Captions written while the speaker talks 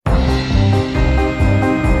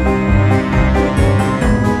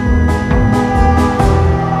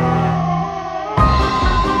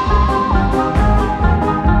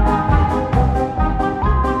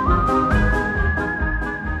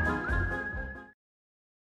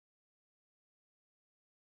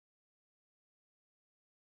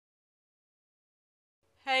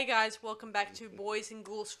Hey guys, welcome back to Boys and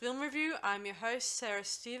Ghouls Film Review. I'm your host, Sarah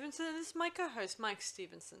Stevenson, and this is my co-host, Mike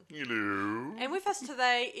Stevenson. Hello. And with us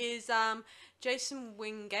today is Jason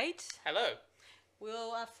Wingate, Hello.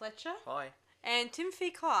 Will Fletcher, Hi. and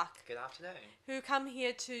Timothy Clark, Good afternoon. who come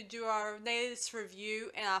here to do our latest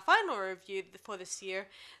review and our final review for this year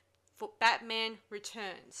for Batman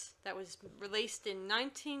Returns, that was released in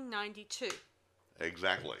 1992.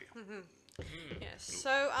 Exactly. Yes.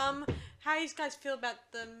 So, how do you guys feel about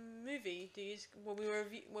the movie?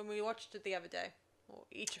 When we watched it the other day, or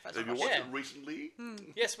each of us? Have you watched watched Yeah. it recently?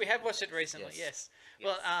 Yes, we have watched it recently. Yes.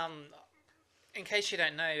 Well, in case you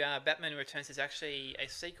don't know, Batman Returns is actually a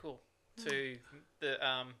sequel to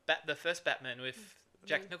the first Batman with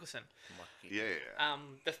Jack Nicholson. Yeah.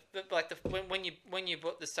 When you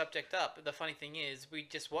brought the subject up, the funny thing is we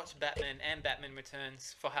just watched Batman and Batman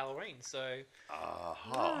Returns for Halloween. So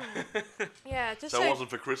Aha. Yeah, just So it wasn't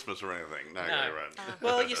for Christmas or anything? No, No. yeah, right.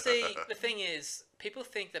 well, you see, the thing is, people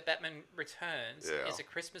think that Batman Returns Yeah. is a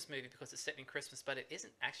Christmas movie because it's set in Christmas, but it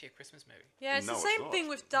isn't actually a Christmas movie. Yeah, it's No, the it's same not. thing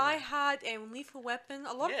with Die Hard and Lethal Weapon.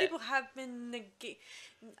 A lot of Yeah. people have been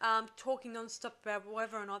talking non-stop about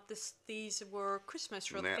whether or not these were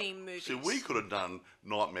Christmas Now, themed movies. see, we could have done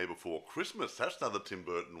Nightmare Before Christmas. That's another Tim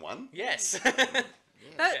Burton one. Yes.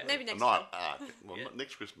 But maybe next time. Not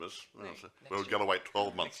next Christmas. Next We've got to wait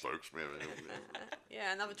 12 months, folks.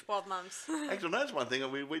 Yeah, another 12 months. Actually, that's one thing.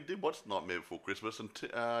 We did watch Nightmare Before Christmas, and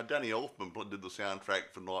Danny Elfman did the soundtrack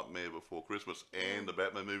for Nightmare Before Christmas and the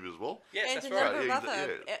Batman movie as well. Yes, And that's a right. number of Yeah,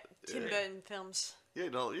 other yeah, Tim yeah. Burton films. Yeah,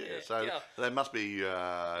 no, yeah. Yeah, So yeah. they must be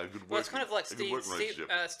good work. Well, it's kind of like a good working relationship.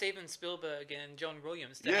 Steven Spielberg and John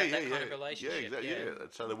Williams. They Yeah, have yeah, that yeah. kind of relationship. Yeah, exactly. Yeah.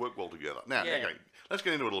 So they work well together. Now, Yeah. okay, let's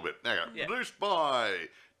get into it a little bit. Now, Yeah. produced by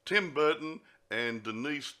Tim Burton and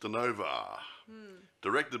Denise Danova.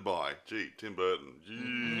 Directed by, Tim Burton.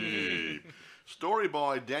 Gee. Story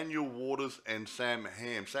by Daniel Waters and Sam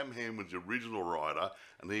Hamm. Sam Hamm was the original writer,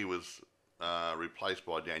 and he was replaced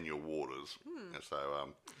by Daniel Waters. And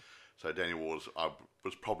so Daniel Waters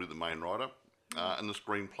was probably the main writer, and the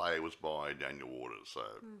screenplay was by Daniel Waters. So,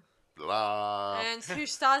 ta-da! And who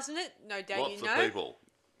stars in it? No doubt Lots you know. of people.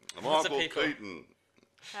 Lots of Michael people. Keaton.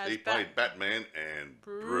 As He played Batman and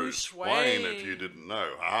Bruce Bruce Wayne, if Wayne. you didn't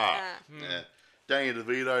know. Yeah. Danny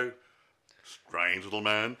DeVito, strange little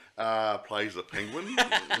man, plays the Penguin.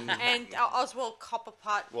 And Oswald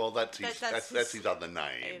Copperpot. Well, that's That's his other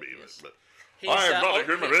name. yes. But He's, I am not a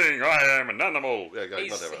human being. I am an animal. Yeah,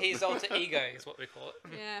 whatever. His alter ego is what we call it.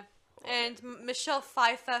 Yeah. And Michelle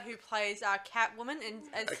Pfeiffer, who plays Catwoman, and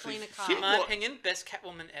as Actually, Selena she- Kyle. In my What? opinion, best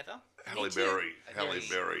Catwoman ever. Halle too. Berry. Halle Yes.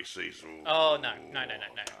 Berry sees. Oh no.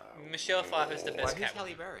 Michelle Pfeiffer's the best Who's Catwoman.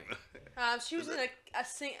 Halle Berry? She was in a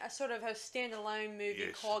sort of a standalone movie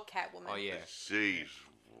Yes. called Catwoman. Oh yeah. Jeez.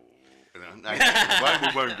 No,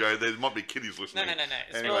 we won't go there. There might be kiddies listening. No.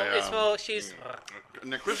 It's Anyway, well, it's well, she's.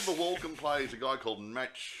 Now, Christopher Walken plays a guy called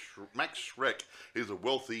Max Schreck. He's a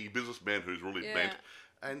wealthy businessman who's really Yeah. bent.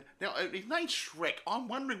 And now, his name's Shrek. I'm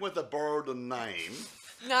wondering whether they borrowed a name.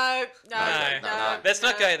 No. Let's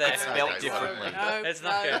not go there. It's spelled Okay, differently. No, Let's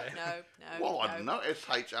not go there. no. Well, I don't know.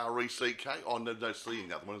 S-H-R-E-C-K. Oh, no C in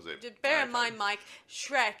the other one, is there? Just bear in Okay. mind, Mike,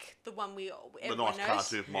 Shrek, the one The everyone nice knows,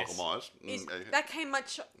 cartoon of Michael Yes. Myers. is, Okay. that came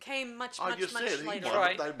much I just said he later.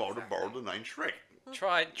 Right. they borrowed the name Shrek.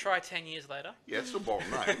 Try 10 years later. Yeah, it's a borrowed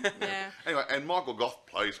name. Yeah. Anyway, and Michael Goff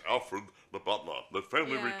plays Alfred the butler, the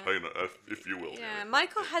family Yeah. retainer, if you will. Yeah,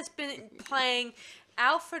 Michael has been playing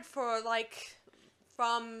Alfred for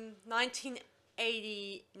from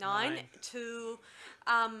 1989 to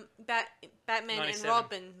Batman and 97.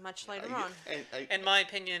 Robin much later on. In my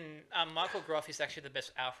opinion, Michael Groff is actually the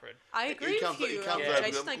best Alfred. I agree with you,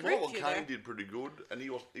 Jason. I agree Michael with you Caine there. did pretty good, and he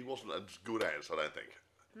wasn't as good as, I don't think.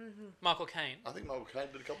 Michael Caine. I think Michael Caine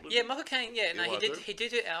did a couple of Yeah, Michael Caine. Yeah, no, Yeah, he I did. do. He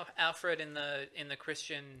did do Alfred in the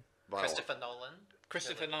Christian Bale. Christopher Nolan.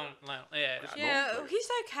 Yeah. Yeah, Nolan. he's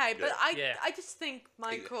okay, but Yeah. I just think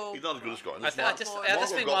Michael. He's not as good as Scott. I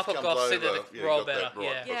just think Michael Goff suited the role better.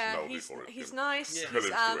 Yeah. Yeah, he's nice. Yeah. He's Credit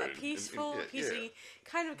to him. peaceful. Yeah, He's yeah. the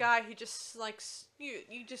kind of guy who just likes you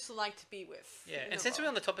just like to be with. Yeah, in and a since role. we're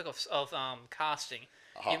on the topic of casting,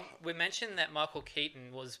 Uh-huh. we mentioned that Michael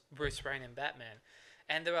Keaton was Bruce Wayne in Batman,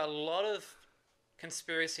 and there are a lot of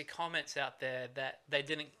conspiracy comments out there that they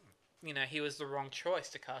didn't, he was the wrong choice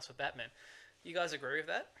to cast for Batman. You guys agree with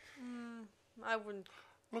that? I wouldn't.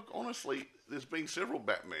 Look, honestly, there's been several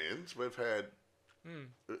Batmans. We've had.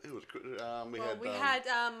 It was good. We had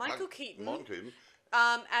Michael Keaton, Michael Keaton.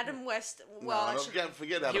 Adam West. Well, No, actually,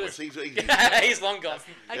 forget Adam He West. was- He's He's long gone.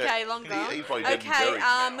 okay, longer. He's probably dead and Okay, buried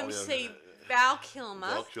now, let me yeah. see. Val Kilmer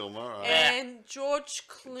Val Kilmer. and George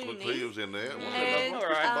Clooney He was in there. What's that and,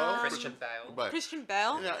 other one? Christian Bale. Christian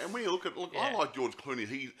Bale. Yeah, and when you look, I Yeah. like George Clooney.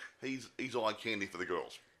 He's eye candy for the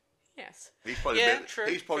girls. Yes. He's probably Yeah, the best, true,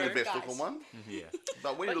 he's probably true. the best Guys. looking one. Yeah.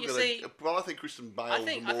 But when But you you look see, at it, well, I think Christian Bale's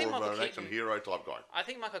think more Michael of an action Keaton- hero type guy. I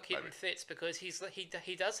think Michael Keaton Maybe. fits because he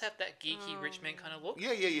does have that geeky rich man kind of look.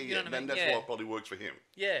 Yeah, You know what I mean? And that's Yeah. why it probably works for him.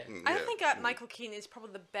 Yeah. I Yeah. think Michael Keaton is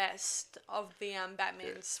probably the best of the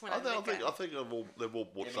Batmans. When I I think think I think they've all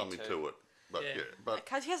brought Yeah, me something too. to it. But Yeah. but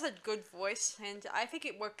because he has a good voice, and I think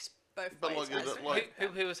it works both But ways. like, as is it like-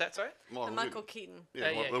 Who was that? Sorry. Michael Keaton. Yeah,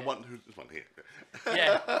 yeah, the yeah. one who's this one here.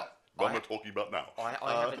 Yeah. What I'm talking about now.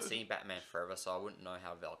 I haven't seen Batman Forever, so I wouldn't know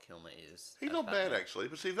how Val Kilmer is. He's as not Batman. bad actually,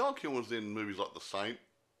 but see, Val Kilmer's in movies like The Saint.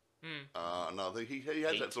 And I think he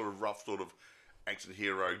has that sort of rough sort of action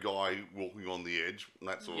hero guy walking on the edge and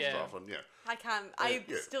that sort of Yeah. stuff. And yeah, I can't. I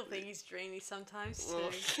yeah. still think he's dreamy sometimes Well,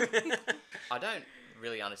 too. I don't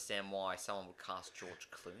really understand why someone would cast George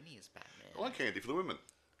Clooney as Batman. I like candy for the women.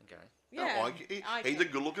 Okay. Yeah, I like, I he's a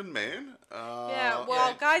can. good-looking man. Yeah, well,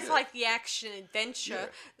 yeah, guys yeah, like the action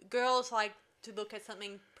adventure. Girls like to look at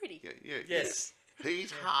something pretty. Yeah. Yes.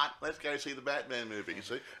 He's hot. Let's go see the Batman movie. You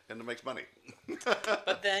see, and it makes money.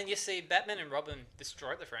 But then you see, Batman and Robin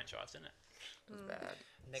destroyed the franchise, didn't it? It was bad.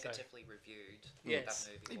 Negatively reviewed. Yes.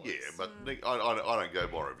 That movie was. Yeah, but I don't go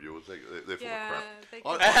by reviewers. They're full Yeah, of they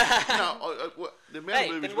crap. The amount Hey,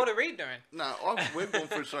 of movies. then what are we doing? No, we've gone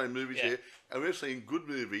through so many movies Yeah. here, and we've seen good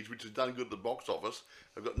movies which have done good at the box office.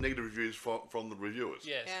 Have got negative reviews from the reviewers.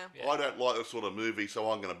 Yes. Yeah. Yeah. I don't like this sort of movie, so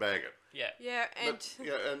I'm going to bag it. Yeah. Yeah, and But,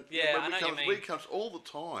 and Yeah, but I know what you mean. we comes all the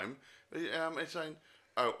time. It's saying,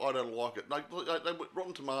 "Oh, I don't like it." Like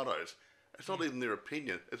Rotten Tomatoes. It's not even their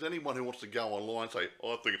opinion. It's anyone who wants to go online and say,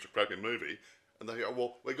 "I think it's a crappy movie," and they go,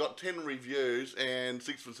 "Well, we got 10 reviews and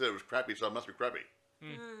 6% said it was crappy, so it must be crappy."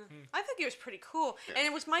 I think it was pretty cool, and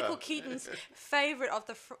it was Michael Keaton's favorite of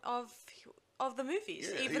the movies,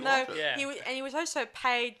 Yeah, he even though liked it. Yeah. he was also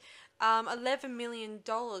paid $11 million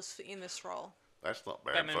in this role. That's not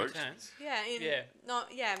bad, Batman folks. Returns. Yeah,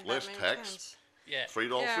 Less Batman tax. Returns. Yeah.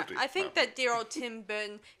 $3.50. Yeah, I think that dear old Tim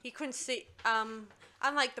Burton, he couldn't see,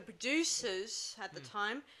 unlike the producers at the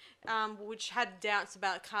time, which had doubts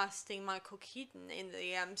about casting Michael Keaton in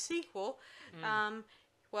the sequel,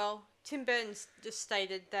 well, Tim Burton just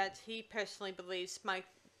stated that he personally believes Mike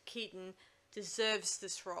Keaton deserves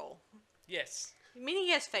this role. Yes. Meaning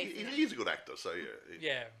he has faith in it. He's a good actor, so yeah.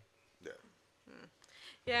 Yeah. Yeah.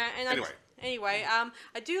 Yeah, and Anyway.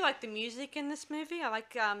 I do like the music in this movie. I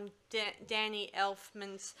like Danny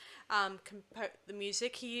Elfman's the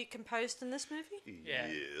music he composed in this movie. Yeah.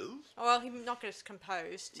 Yes. Well, he not just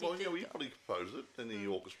composed. Well, did, he probably composed it, and he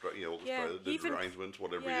orchestrated, Yeah, did even- arrangements,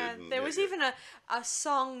 whatever yeah, he did. And, there was even a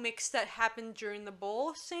song mix that happened during the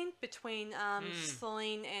ball scene between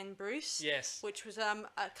Celine and Bruce. Yes. Which was a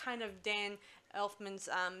kind of Dan Elfman's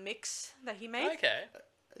mix that he made. Okay.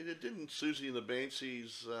 Didn't Susie and the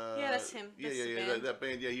Banshees? Yeah, that's him. Yeah, That's the yeah, band. that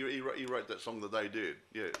band. Yeah, he wrote that song that they did.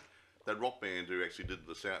 Yeah, that rock band who actually did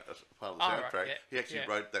the sound as part of the Oh, right, soundtrack. yeah, He actually yeah.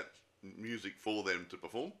 wrote that music for them to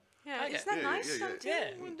perform. Yeah, Okay. isn't that Yeah, nice? yeah, yeah. Tim?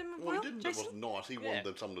 Yeah. Tim Well, Will, he didn't. Jason? It was nice. He Yeah.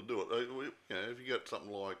 wanted someone to do it. If you get something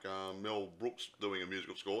like Mel Brooks doing a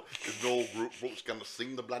musical score, is Mel Brooks going to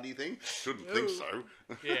sing the bloody thing? Shouldn't think so.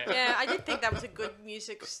 Yeah. Yeah, I did think that was a good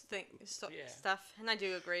music Yeah. stuff, and I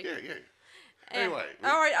do agree. Yeah, yeah. And- Anyway,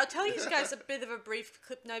 all right, I'll tell you guys a bit of a brief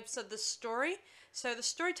clip notes of the story. So the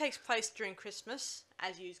story takes place during Christmas,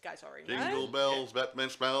 as you guys already Jingle know. bells, Batman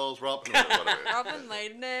smells, Robin. Whatever. Robin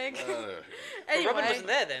laid an egg. Well, Anyway, Robin wasn't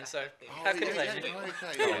there then, so how could he yeah, blame you?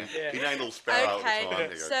 okay. Yeah. He named all Sparrow okay,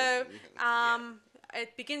 at the time. so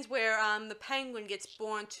it begins where the penguin gets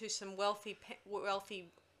born to some wealthy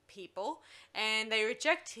people, and they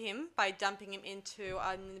reject him by dumping him into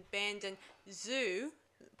an abandoned zoo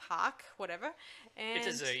park, whatever. And It's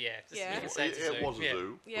a zoo, yeah. Just- Yeah. You can say it's a zoo. It was a Yeah.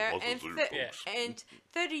 zoo. Yeah, It was a and zoo, Yeah. folks. and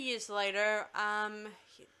 30 years later,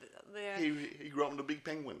 He grew up in a big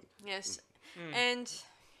penguin. yes, and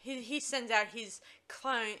he sends out his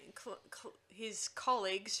his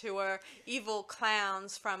colleagues who are evil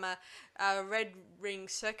clowns from a Red Ring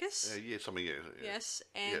Circus. Yeah, something. Yeah. Yes,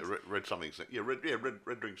 Yeah, and red something.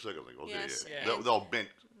 Red Ring Circle, I think it was. Yes, Yeah. yeah. They were bent.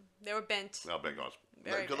 they were bent. They were bent guys.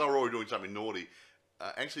 Very Because they were already doing something naughty.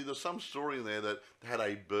 Actually, there's some story in there that they had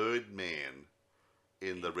a Birdman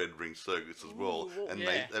in the Red Ring Circus as well, Ooh, and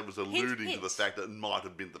yeah. that was alluding to the hint. fact that it might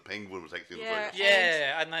have been the penguin was actually in the Yeah. circus.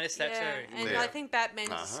 Yeah, I noticed that Yeah, too. and Yeah. I think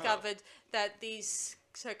Batman Uh-huh. discovered that these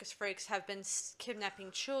circus freaks have been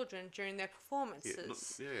kidnapping children during their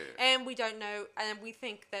performances. Yeah. And we don't know, and we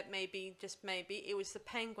think that maybe, just maybe, it was the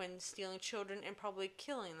Penguin stealing children and probably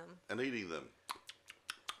killing them. And eating them.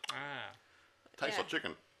 Ah. Tastes Yeah. like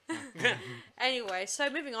chicken. Anyway, so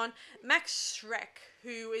moving on, Max Schreck,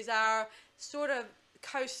 who is our sort of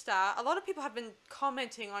co-star. A lot of people have been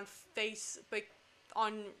commenting on Facebook,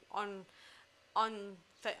 on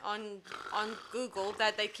Google,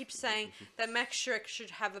 that they keep saying that Max Schreck should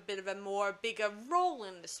have a bit of a bigger role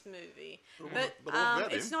in this movie. But but what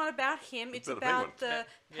about it's him? not about him. It's about the about Yeah.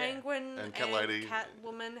 the Penguin And Cat Lady.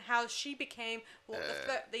 Catwoman, how she became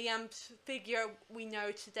the figure we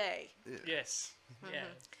know today. Yes. Yeah.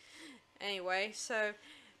 Anyway,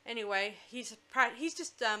 he's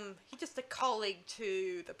just a colleague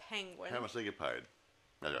to the Penguin. How much they get paid?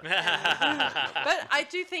 Okay. But I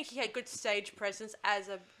do think he had good stage presence as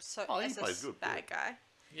a he plays good, bad guy.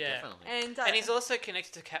 Yeah. Definitely. And And he's also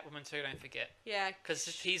connected to Catwoman too. Don't forget, yeah, because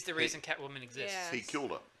he's the reason Catwoman exists. Yeah. He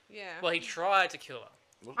killed her. yeah. Well, he tried to kill her.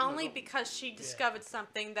 Wasn't it? Only because she discovered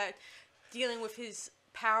something that dealing with his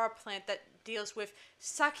power plant that deals with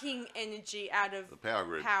sucking energy out of The power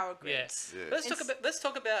grid. power grids. Yes. Yeah. Let's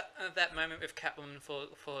talk about that moment with Catwoman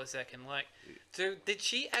for a second. Like, did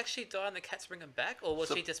she actually die and the cats bring him back, or was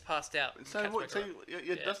So- she just passed out? and So cats what? bring So her up? it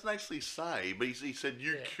Yeah. doesn't actually say, but he said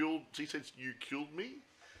you Yeah. killed. She said you killed me,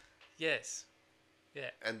 Yes. Yeah.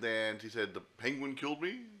 and then she said the Penguin killed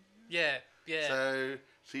me. Yeah. Yeah. So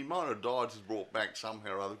she might have died, just brought back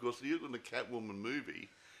somehow or other. Because in the Catwoman movie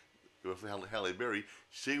with Halle Berry,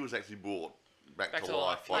 she was actually brought back to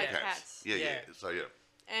life by Like cats. cats. Yeah, yeah. Yeah. So yeah.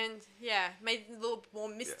 And made it a little more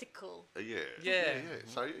mystical. Yeah. Yeah.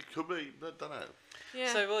 So it could be, but don't know.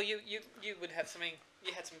 Yeah. So, well, you would have something.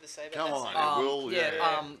 You had something to say about Come that. on. Simon? Will,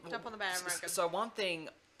 yeah. Jump on the bandwagon. So one thing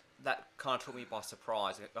that kind of took me by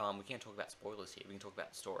surprise. We can't talk about spoilers here. We can talk about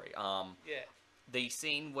the story. Yeah. The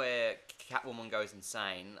scene where Catwoman goes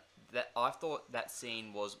insane. That I thought that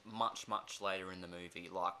scene was much later in the movie,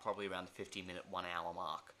 like probably around the 50-minute, 1 hour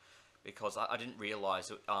mark, because I didn't realize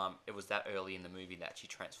it was that early in the movie that she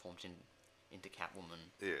transformed into Catwoman.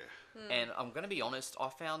 Yeah. And I'm going to be honest, I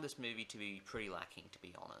found this movie to be pretty lacking, to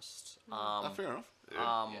be honest. Fair enough.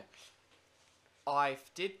 Yeah. I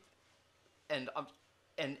did, and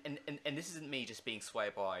this isn't me just being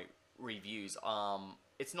swayed by reviews.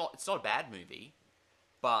 It's not a bad movie,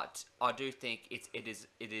 but I do think it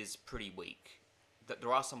is pretty weak.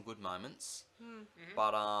 There are some good moments,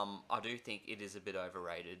 but I do think it is a bit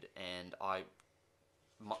overrated, and I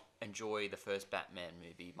enjoy the first Batman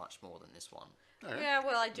movie much more than this one. Yeah,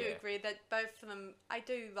 well, I do Yeah. agree that both of them. I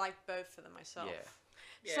do like both of them myself.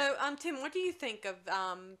 Yeah. So, Tim, what do you think of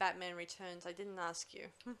Batman Returns? I didn't ask you.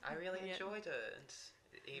 I really Yeah. enjoyed it. And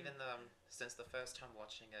even since the first time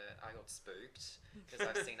watching it, I got spooked because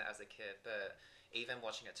I've seen it as a kid. But even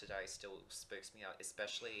watching it today still spooks me out,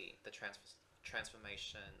 especially the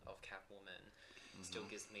transformation of Catwoman. Still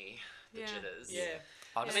gives me the Yeah. jitters. Yeah.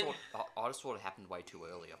 I just Yeah. thought it happened way too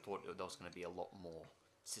early. I thought there was going to be a lot more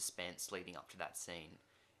suspense leading up to that scene.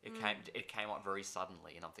 It came up very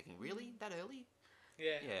suddenly, and I'm thinking, really, that early?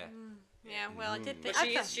 Yeah. Yeah. Yeah, well, I did think. But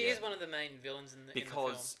I she is thought- one of the main villains in the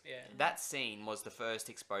Because film. Yeah. that scene was the first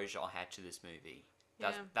exposure I had to this movie.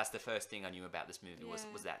 Yeah. That's the first thing I knew about this movie was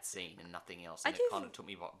Yeah. that scene and nothing else. I And do it kind of think- took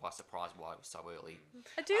me by surprise why it was so early.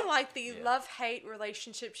 I do like the yeah. love-hate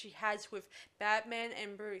relationship she has with Batman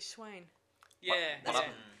and Bruce Wayne. Yeah. but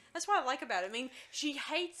yeah. That's what I like about it. I mean, she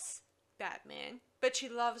hates Batman, but she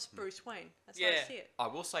loves Bruce Wayne. That's how I Yeah. see it. I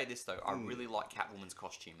will say this though, I really like Catwoman's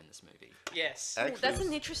costume in this movie. Yes. Ooh, Actually, that's it an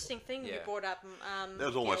was- interesting thing you Yeah. brought up. that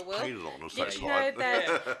was almost Will. painted on. It was Did so you know tight.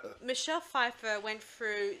 that Michelle Pfeiffer went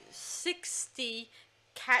through 60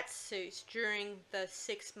 cat suits during the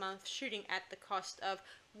 6-month shooting at the cost of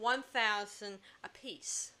 $1,000 a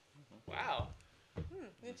piece? Wow.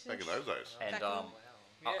 Back in those days. And Back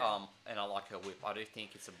in- and I like her whip. I do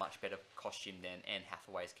think it's a much better costume than Anne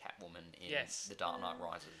Hathaway's Catwoman in Yes. The Dark Knight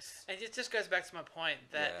Rises. And it just goes back to my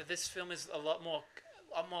point that Yeah. this film is a lot more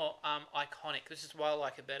iconic. This is why I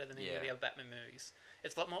like it better than any of Yeah. the other Batman movies.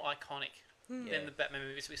 It's a lot more iconic Yeah. than the Batman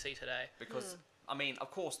movies we see today. Because I mean,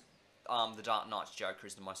 of course, the Dark Knight's Joker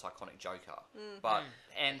is the most iconic Joker, but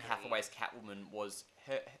Anne Hathaway's Catwoman was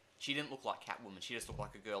her. She didn't look like Catwoman. She just looked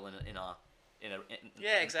like a girl in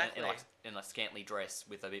Yeah, exactly. in a scantily dress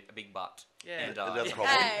with a big butt. Yeah. And, Is that a Yeah.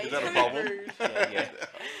 problem? Hey, Is that a come problem? rude.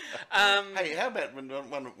 yeah. Hey, how about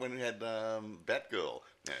when we had Batgirl?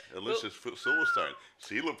 Yeah, Alicia Silverstone.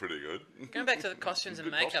 She looked pretty good. Going back to the costumes and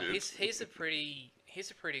Good makeup, costumes. here's a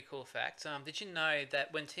pretty cool fact. Did you know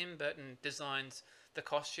that when Tim Burton designed the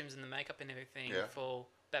costumes and the makeup and everything Yeah. for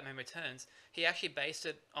Batman Returns, he actually based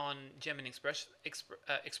it on German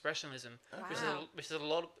expressionism, Wow. which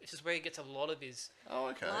is where he gets a lot of his Oh,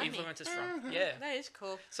 okay. Blimey. influences from. Yeah. That is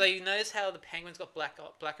cool. So you notice how the Penguin's got black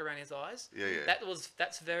around his eyes. Yeah, yeah.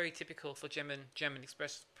 That's very typical for German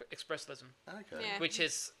expressionism, Okay. Yeah. which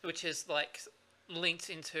is like linked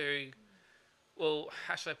into, well,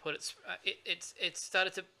 how should I put it? It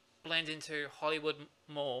started to blend into Hollywood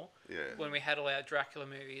more Yeah. when we had all our Dracula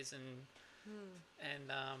movies and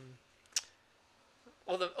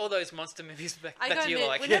all those monster movies I that gotta you admit,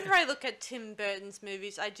 like. whenever I look at Tim Burton's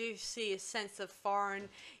movies, I do see a sense of foreign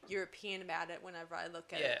European about it whenever I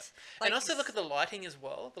look at Yeah, it. and also look at the lighting as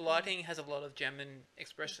well. The lighting has a lot of German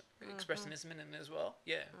expressionism in it as well.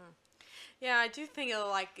 Yeah, Yeah, I do think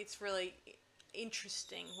it's really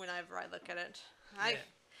interesting whenever I look at it. Yeah.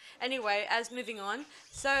 Anyway, as moving on,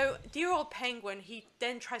 so dear old Penguin, he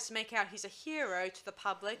then tries to make out he's a hero to the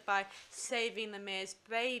public by saving the mayor's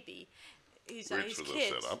baby, his Which was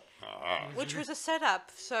kid, a setup. Ah. which was a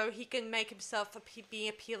setup so he can make himself be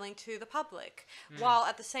appealing to the public, while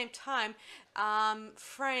at the same time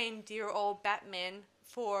frame dear old Batman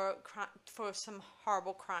for some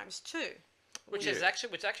horrible crimes too. which actually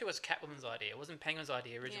was Catwoman's idea. It wasn't Penguin's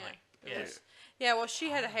idea originally. It Yeah. was. Yeah, well, she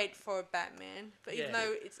had a hate for Batman, but even Yeah.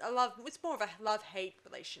 though it's more of a love-hate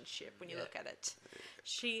relationship when you Yeah. look at it.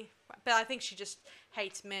 But I think she just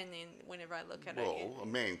hates men whenever I look at it. Well, a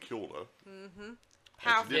man killed her.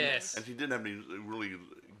 Powerful. Yes. And she didn't have any really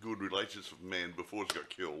good relationships with men before she got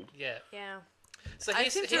killed. Yeah. Yeah. So I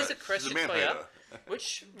here's think a that- question She's a man for you. hater.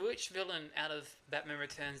 Which villain out of Batman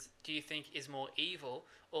Returns do you think is more evil,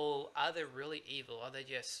 or are they really evil? Are they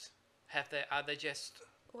just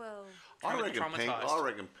Well. traumatized? I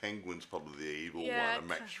reckon Penguin's probably the evil Yeah, one, and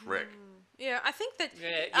Max Shrek. Yeah, I think that.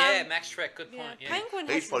 Yeah, Max Shrek. Good Yeah, point. Yeah, Penguin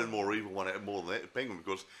He's has. probably more evil one more than that, Penguin,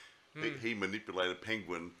 because he manipulated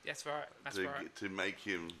Penguin that's right. That's right. to make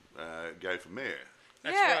him go for mayor.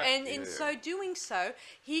 That's Yeah, right. and in Yeah. so doing so,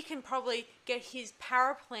 he can probably get his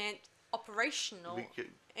power plant operational.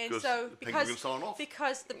 And Because so Penguin can sign off.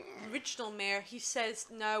 because the original mayor, he says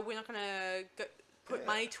no, we're not going to put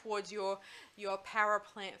money towards your power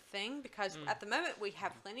plant thing because at the moment we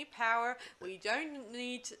have plenty of power. We don't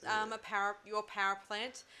need your power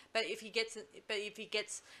plant. But if he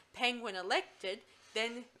gets Penguin elected,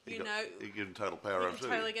 then He you know gives him total power he over can city.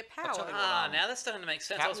 totally get I'll tell power. you Now that's starting to make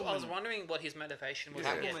sense. I was Catwoman- wondering what his motivation was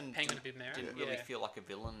Yeah. to get Catwoman Penguin to be mayor. didn't really feel like a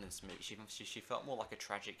villain in this movie. She felt more like a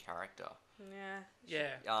tragic character. Yeah.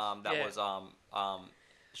 Yeah.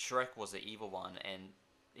 Shrek was the evil one, and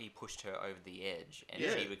he pushed her over the edge, and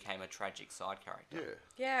Yeah. she became a tragic side character.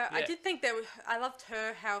 Yeah. Yeah, I Yeah. did think I loved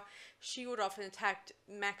her how she would often attack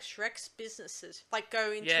Max Shrek's businesses, like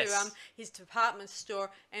go into Yes. his department store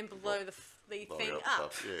and blow the Blow thing up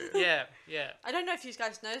up. stuff, yeah. Yeah, yeah. I don't know if you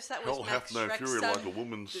guys noticed that was Hell Max hath no Shrek's fury like a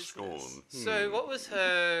woman's business. scorn. So what was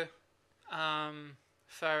her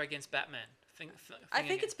fire against Batman? I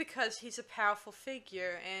think it's because he's a powerful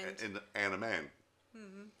figure and And a man.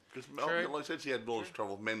 Because True. like I said, she had all this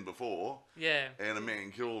trouble with men before, yeah. and a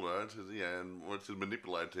man killed her. And once she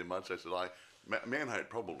manipulated too much, they said, man hate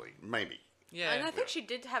probably, maybe. Yeah. and I think she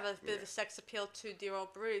did have a bit of a sex appeal to dear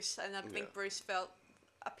old Bruce, and I think Yeah. Bruce felt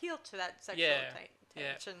appealed to that sexual Yeah,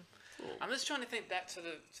 yeah. tension. I'm just trying to think back to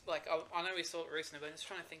I know we saw it recently, but I'm just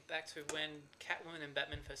trying to think back to when Catwoman and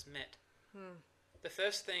Batman first met. The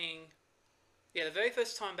first thing, the very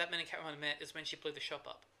first time Batman and Catwoman met is when she blew the shop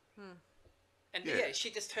up. And Yeah. yeah, she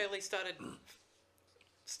just totally started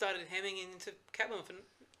hemming into Catwoman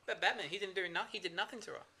for Batman. He did nothing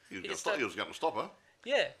to her. He was just going to stop her.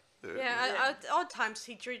 Yeah. Yeah, at odd times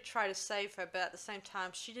he did try to save her, but at the same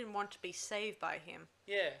time she didn't want to be saved by him.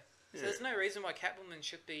 Yeah. So there's no reason why Catwoman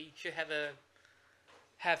should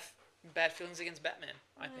have bad feelings against Batman.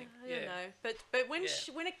 I think. I don't know, but when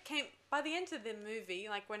when it came by the end of the movie,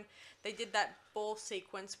 like when they did that ball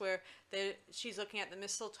sequence where she's looking at the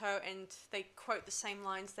mistletoe and they quote the same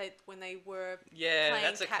lines when they were Yeah, playing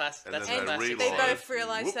that's a class. And That's then a they classic. they realised, both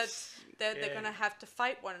realize that whoops. they're Yeah. going to have to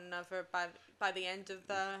fight one another by the end of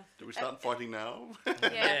the. Do we start fighting now? Yeah,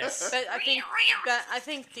 Yes. but I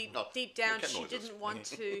think deep down cat she noises. didn't want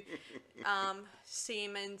to see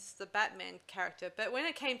him as the Batman character. But when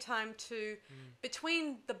it came time to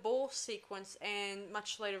between the ball sequence and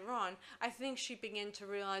much later on, I think she began to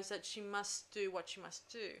realize that she must do what she must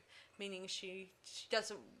do, meaning she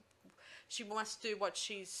must do what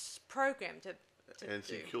she's programmed to And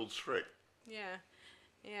she do. killed Shrek.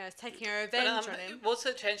 Yeah, taking her But, revenge on him. was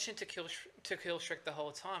her intention to kill Shrek the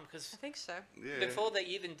whole time? Because I think so. Yeah. before they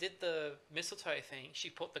even did the mistletoe thing, she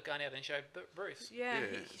put the gun out and showed Bruce. Yeah,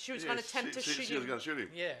 she was going to attempt to shoot She was him. going to shoot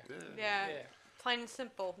him. Yeah. Yeah. Plain and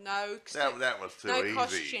simple. No. That was too no easy.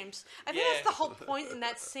 costumes. I think Yeah. that's the whole point in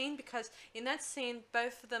that scene, because in that scene,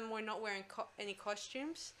 both of them were not wearing any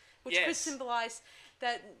costumes, which could Yes. symbolize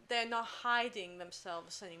that they're not hiding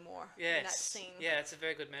themselves anymore in that Yes. scene. Yeah, it's a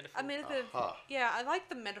very good metaphor. I mean, I like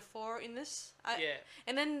the metaphor in this. Yeah.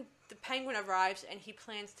 And then the penguin arrives and he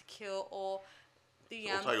plans to kill all the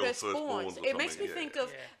So we'll take all the firstborns. firstborns or It makes me something, think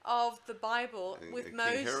yeah. of the Bible with King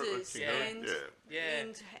Herod, Moses King Herod, and Yeah.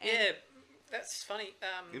 and Yeah, that's funny.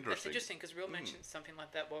 That's Interesting. interesting because Real mentioned something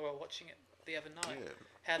like that while we were watching it the other night. Yeah.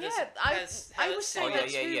 How Yeah, does, I was saying Oh,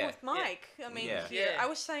 that yeah, too yeah. with Mike. I mean, Yeah. here, Yeah. I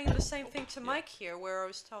was saying the same thing to Mike here, where I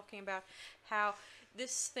was talking about how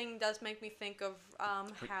this thing does make me think of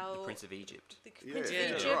how The Prince of Egypt. the Yeah, Prince of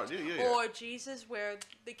yeah, Egypt right, yeah. or Jesus, where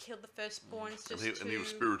they killed the firstborns And just he was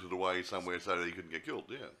spirited away somewhere so that he couldn't get killed.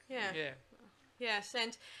 Yeah. yeah. Yeah. Yes,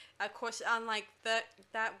 and of course, unlike that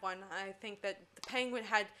one, I think that the penguin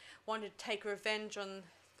had wanted to take revenge on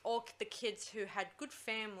all the kids who had good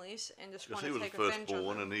families and just Because wanted he to was the take revenge on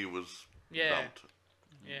firstborn them. and he was Yeah. dumped.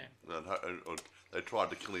 Yeah. And they tried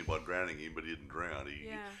to kill him by drowning him, but he didn't drown.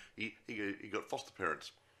 Yeah. He got foster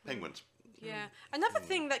parents, penguins. Yeah. Another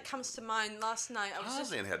thing that comes to mind last night, I was just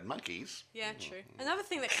Tarzan had monkeys. yeah, true. Another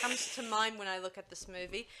thing that comes to mind when I look at this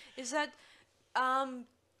movie is that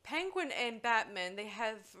Penguin and Batman, they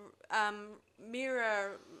have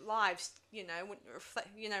mirror lives,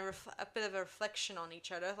 a bit of a reflection on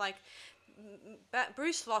each other. Like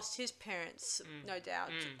Bruce lost his parents, no doubt,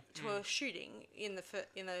 to a shooting in the first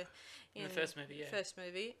movie, yeah. First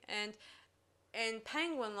movie, and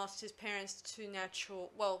Penguin lost his parents to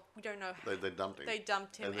natural. Well, we don't know. They dumped him. They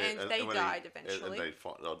dumped him, then- and they when died he, eventually. And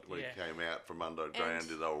when Yeah. he came out from underground,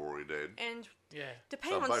 they were already dead. And Yeah.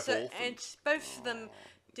 depending on both and orphans. both of them,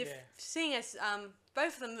 Yeah. seeing as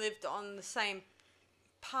both of them lived on the same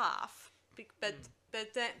path, but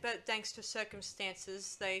thanks to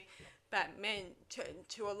circumstances, Batman turned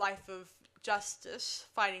to a life of justice,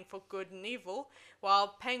 fighting for good and evil, while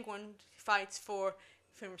Penguin fights for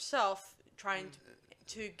himself, trying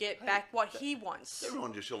to get back what he wants.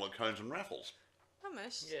 Everyone just Sherlock Holmes and Raffles.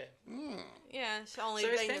 Almost. Yeah. Yeah. It's only So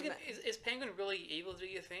is they know Penguin, that- is Penguin really evil, do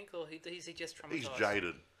you think, or is he just traumatized? He's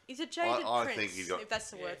jaded. He's a jaded I prince, think he got- if that's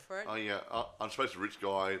the word for it. Oh yeah, I'm supposed to be a rich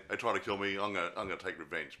guy. They try to kill me. I'm gonna take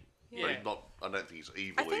revenge. Yeah. But he's not. I don't think he's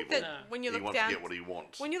evil. I think evil. that No. when you he look wants down, to get what he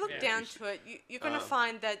wants. when you look Yeah. down to it, you're going to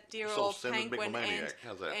find that dear sort of old Seven Penguin Megalomaniac.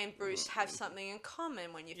 How's that? and Bruce have something in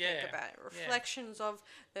common when you Yeah. think about it. Yeah. Reflections of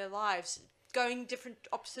their lives going different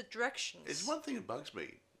opposite directions. It's one thing that bugs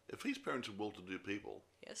me. If his parents are well-to-do people,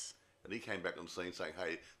 Yes. and he came back on the scene saying,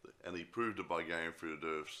 "Hey," and he proved it by going through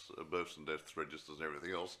the births and deaths registers and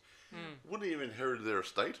everything else, wouldn't he have inherited their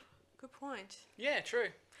estate? Good point. Yeah,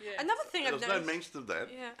 true. Yeah. Another thing I've There's no noticed. mention of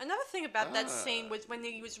that. Yeah. Another thing about that scene was when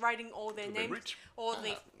he was writing all their Could've been names, rich. all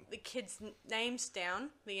the kids' names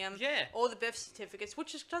down, Yeah. all the birth certificates,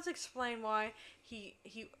 which does explain why he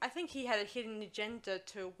I think he had a hidden agenda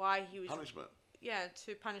to why he was Punishment.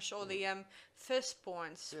 to punish all the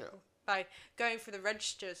firstborns Yeah. by going through the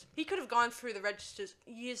registers. He could have gone through the registers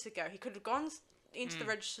years ago. He could have gone into the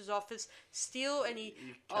registrar's office, steal any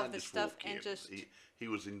You of can't the just stuff, walk and in. just He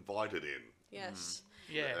was invited in. yes.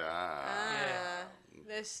 Yeah. Ah,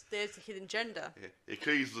 there's the hidden agenda. Yeah. He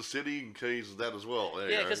keys the city and keys that as well. There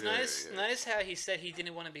you Yeah, go. because yeah. notice how he said he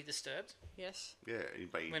didn't want to be disturbed Yes. Yeah,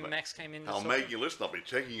 when Max came in. to I'll saw make him. you listen. I'll be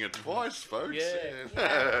checking it twice, folks.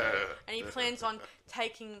 Yeah. And he plans on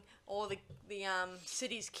taking all the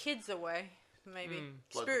city's kids away. Maybe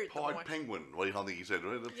Like spirit the them pied away. penguin. What do you think he said?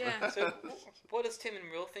 Right? Yeah. So, what does Tim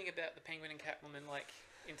and Real think about the Penguin and Catwoman, like,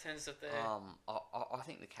 in terms of their... I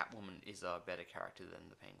think the Catwoman is a better character than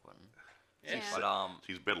the Penguin. Yes. Yeah. But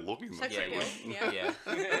She's better looking So than for yeah, you,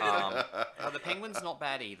 Penguin. yeah. the Penguin's not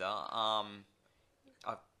bad either.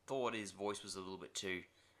 I thought his voice was a little bit too.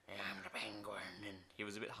 I'm the Penguin, and he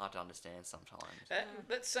was a bit hard to understand sometimes.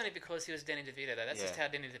 That's only because he was Danny DeVito, though. That's Yeah. just how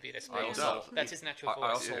Danny DeVito I speaks. also- That's his natural voice. I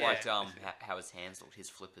also Yeah. liked how his hands looked, his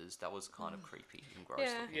flippers. That was kind of creepy and gross.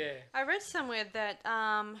 Yeah. looking. Yeah. I read somewhere that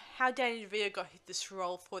how Danny DeVito got this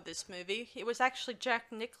role for this movie. It was actually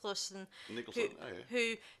Jack Nicholson, Nicholson, oh, yeah.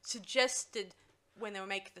 who suggested when they were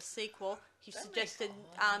making the sequel. He suggested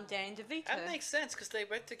Danny DeVito. That makes sense, because they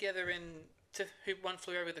worked together in Who One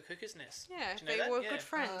Flew Over the Cuckoo's Nest. yeah, Do you know they that? were Yeah. good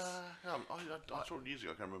friends. I saw it years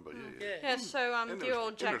ago. I can't remember. Yeah. Yeah. Yeah, so dear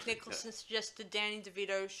old Jack interesting, Nicholson suggested Danny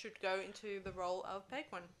DeVito should go into the role of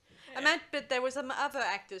Penguin. But there was some other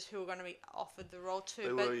actors who were going to be offered the role too. They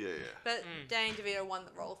but were, yeah. but Danny DeVito won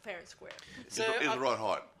the role fair and square. So He's the right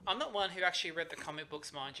height. I'm not one who actually read the comic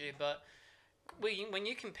books, mind you, but when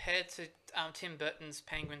you compare to Tim Burton's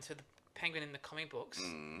Penguin to the Penguin in the comic books,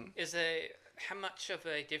 is there how much of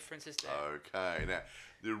a difference is there? Okay, now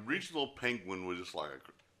the original Penguin was just like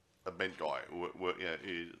a bent guy,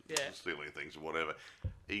 he stealing things or whatever.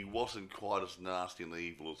 He wasn't quite as nasty and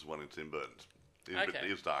evil as the one in Tim Burton's. Okay.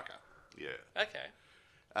 He was darker, yeah. Okay.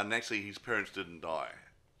 And actually, his parents didn't die.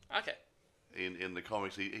 Okay. In the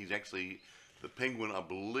comics, he's actually the Penguin. I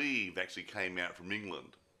believe actually came out from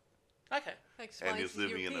England Okay. Explains and is he's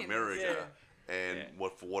living in European. America. And Yeah.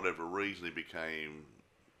 for whatever reason, he became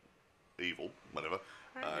evil, whatever,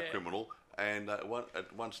 Yeah. criminal. And at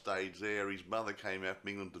one stage there, his mother came out from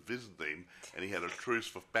England to visit him, and he had a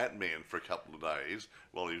truce with Batman for a couple of days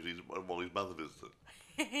while his mother visited.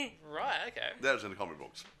 Right. Okay. That was in the comic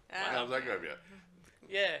books. How's that go for you?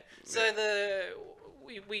 Yeah. So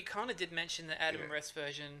we kind of did mention the Adam West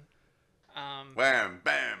version. Wham,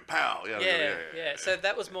 bam, pow. Yeah. So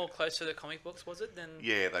that was more close to the comic books, was it? Than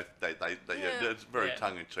Yeah, they it's very Yeah.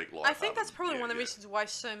 tongue in cheek. I think that's probably one of the reasons why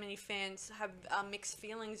so many fans have mixed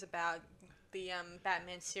feelings about the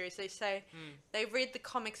Batman series. They say they read the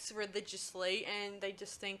comics religiously and they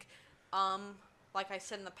just think, like I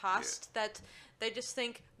said in the past, that they just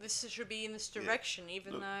think this should be in this direction,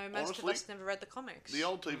 even Look, though most of honestly, us never read the comics. The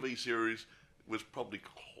old TV series was probably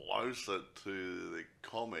closer to the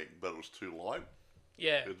comic, but it was too light.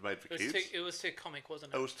 yeah, It was made for it was kids. It was too comic,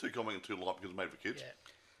 wasn't it? It was too comic and too light because it was made for kids.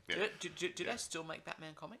 Yeah. Yeah. Do they still make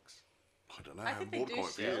Batman comics? I don't know. I think they bought do comic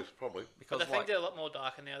for still. years, probably. Because But I think they're a lot more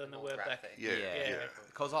darker now than they More were back. graphic. Yeah, yeah.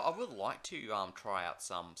 Because I would like to try out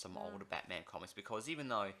some older Batman comics, because even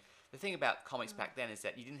though the thing about comics back then is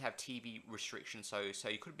that you didn't have TV restrictions, so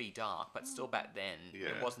you could be dark, but still back then Yeah.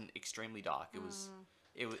 it wasn't extremely dark. It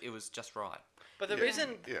was just right. But the Yeah,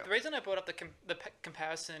 reason yeah. the reason I brought up the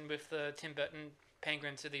comparison with the Tim Burton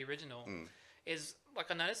Penguin to the original is, like,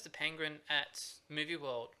 I noticed the Penguin at Movie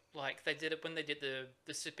World, like they did it when they did the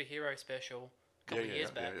superhero special a couple of years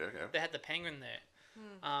back. Yeah. They had the Penguin there,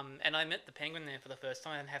 and I met the Penguin there for the first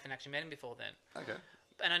time and haven't actually met him before then. Okay.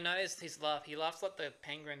 And I noticed his laugh. He laughs like the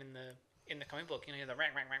Penguin in the comic book. You know, the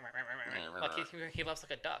rang, rang, rang, rang, rang, rang, rang. Like he laughs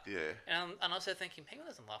like a duck. Yeah. And I'm also thinking, Penguin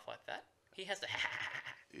doesn't laugh like that. He has the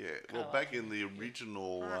Yeah. Well, back in the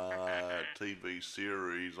original TV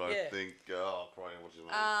series, I Yeah. think. Oh, probably what's his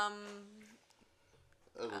name?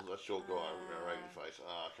 That was a short guy with a ragged face.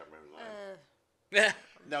 I can't remember his name. yeah.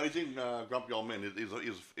 No, he's in Grumpy Old Men.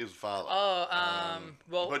 His father. Oh,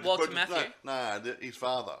 Walter Burgess, Matthew. his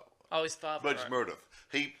father. Oh, his father. Burgess right. Meredith.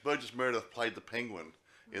 Burgess Meredith played the Penguin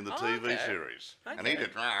in the Oh, TV okay. series, and Okay. he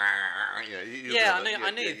did. Yeah,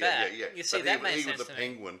 I knew that. You see, But that he, made he sense was the to me.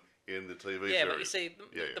 Penguin in the TV Yeah, series. but you see,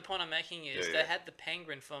 Yeah. the point I'm making is Yeah, they yeah. had the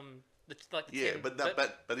Penguin from the Yeah, Tim,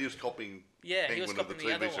 but he was copying yeah, Penguin he was of the copying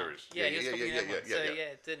the TV other one. series. Yeah, he was copying the other one. So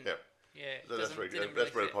it didn't. Yeah. Yeah, it So that's doesn't- where didn't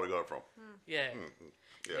that's where really he probably got it from. yeah.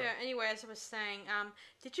 Yeah. Anyway, as I was saying,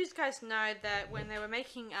 did you guys know that when they were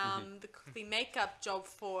making the makeup job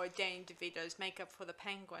for Danny DeVito's makeup for the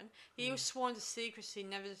Penguin, he was sworn to secrecy,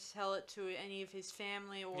 never to tell it to any of his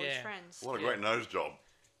family or his Yeah. friends. What a great nose job.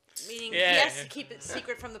 Meaning Yeah. he has to keep it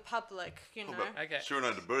secret from the public, you know. But Okay. sure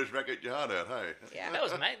enough, the Bergerac get your heart out, hey? Yeah.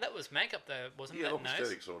 That was makeup though, wasn't Yeah, that look nose?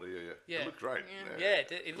 aesthetic sort of, yeah. Yeah. It looked great. Yeah.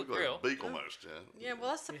 Yeah, it looked like real. a beak almost, yeah. Yeah,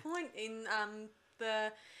 well, that's the point. In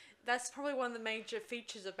that's probably one of the major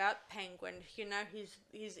features about Penguin. You know,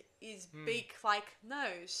 his beak-like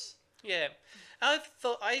nose. Yeah,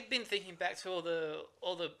 I've been thinking back to all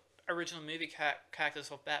the original movie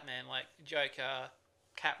characters of Batman, like Joker,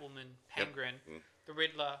 Catwoman, Penguin, the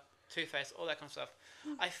Riddler, Two-Face, all that kind of stuff.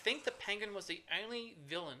 I think the Penguin was the only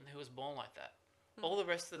villain who was born like that. All the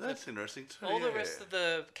rest of That's interesting too. all the rest of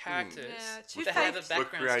the characters, Yeah, they have a Two-Face-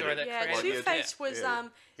 background Were story that created. Yeah, created. Like, Two-Face was yeah.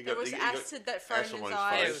 He there got- was he got acid that thrown in acid his on his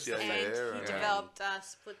eyes, face, yeah, and yeah, he yeah. developed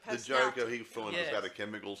split The personality. Joker, he filmed Yeah. about the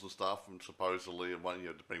chemicals and stuff, and supposedly, and one,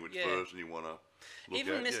 depending which Yeah. version you want to look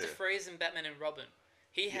Even at. Mr. Freeze and Batman and Robin,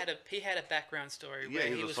 he had a background story Yeah, where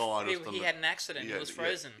he he was was a scientist he and had an accident. He was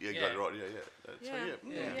frozen. Yeah, exactly right. Yeah. So, Yeah, yeah,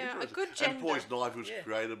 yeah, a interesting. good And gender. poison ivy was Yeah.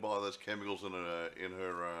 created by those chemicals in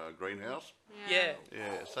her greenhouse. Yeah.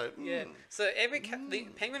 Yeah, so Yeah. So the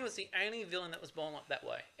Penguin was the only villain that was born like that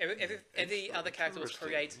way. Every other character was Interesting.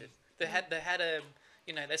 created. They had a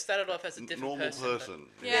they started off as a different normal person.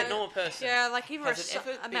 person. but- Yeah, normal person. Yeah, like either Has it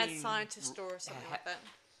ever a mad been scientist or something like that.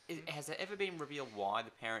 Has it ever been revealed why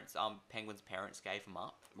the parents, Penguin's parents, gave him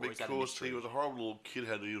up? Or is that a Because mystery? he was a horrible little kid,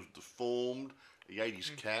 he was deformed. He ate his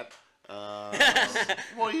cat.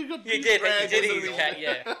 Well, you got You did dragged eat into the cat,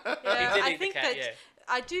 yeah. Yeah, did I eat the think cat, that yeah.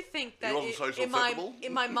 I do think that wasn't social in my acceptable?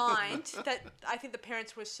 in my mind that I think the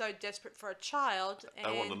parents were so desperate for a child, and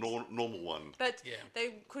I want the normal one. but Yeah.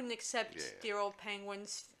 they couldn't accept Yeah. dear old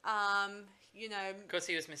Penguin's you know, Because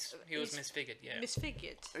he was He's- misfigured. Yeah.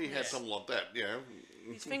 misfigured. He had something like that,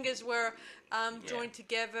 His fingers were joined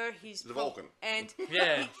together. He's The Vulcan. and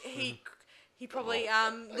Yeah. he probably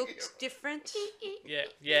looked different.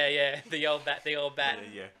 Yeah. The old bat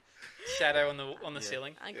Yeah. shadow on the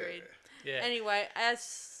ceiling. Agreed. Yeah. Anyway,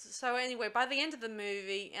 by the end of the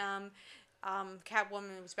movie,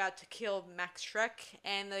 Catwoman was about to kill Max Schreck,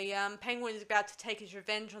 and the Penguin is about to take his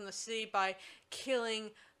revenge on the city by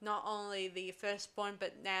killing not only the firstborn,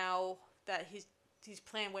 but now that his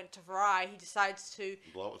plan went awry, he decides to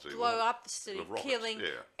blow up the city, with rockets, killing yeah.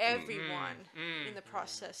 everyone in the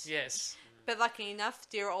process. Yes. But lucky enough,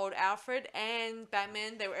 dear old Alfred and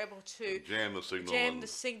Batman, they were able to Jam the signal jam and the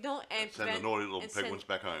signal and send the prevent- naughty little and send- penguins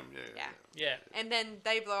back home. Yeah. Yeah. Yeah. And then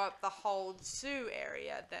they blow up the whole zoo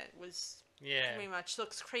area that was Yeah. pretty much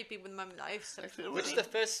looks creepy with my knife. Actually, it Which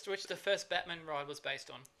was- the first Batman ride was based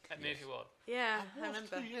on at Movie World. Yeah, I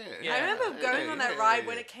remember. Yeah. I remember going on that ride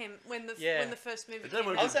when it came when the Yeah. first movie Is that came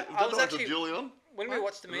when out. was to actually- Jillian? When we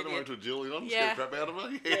watched the Is that movie, when to Jillian? Yeah. Scare the crap out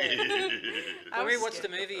of me? I when we was watched the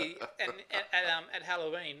scared. movie at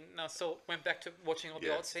Halloween, and went back to watching all the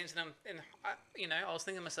Yeah. old scenes, and I was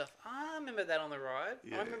thinking to myself, I remember that on the ride.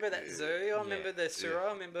 Yeah, I remember that yeah, zoo. I remember the sewer.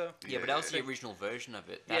 I remember. Yeah, but that was the original version of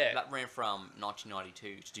it. That, Yeah. that ran from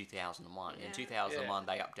 1992 to 2001. Yeah. In 2001,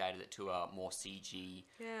 they updated it to a more CG.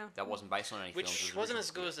 Yeah. That wasn't based on any films. Which it was wasn't as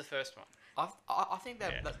original. good as the first one. I think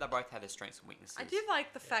that, Yeah. that they both had their strengths and weaknesses. I do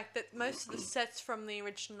like the fact that most of the sets from the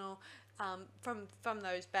original, from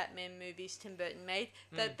those Batman movies Tim Burton made,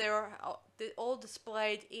 that they're all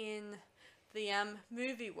displayed in the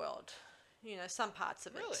movie world. You know, some parts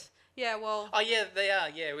of Really? it. Yeah, well, Oh yeah, they are.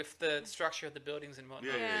 Yeah, with the structure of the buildings and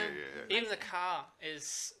whatnot. Yeah. Even the car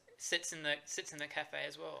sits in the cafe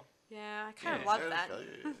as well. yeah, I kind of Yeah. love that. Okay,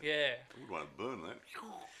 yeah. Yeah. I would want to burn that.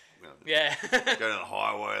 Yeah. Go down the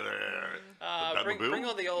highway there. Bring Batmobile.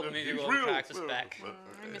 all the old Yeah, movie he's world real. characters Well, back.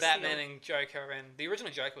 I miss Batman the and Joker, and the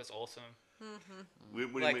original Joker was awesome. What do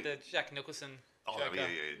you Like mean? the Jack Nicholson Oh, Joker.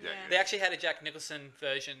 yeah. They actually had a Jack Nicholson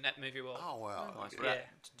version at Movie World. Oh, wow. Nice. Okay. Yeah.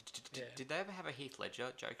 Did, did they ever have a Heath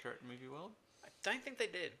Ledger Joker at Movie World? I don't think they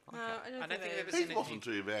did. No, I don't I don't think think they I've ever ever seen He it. wasn't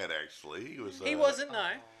too bad, actually. He was. He wasn't,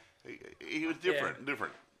 no. He was different.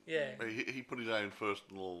 Different. Yeah. He put his own first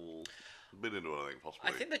little bit into it, I think, possibly.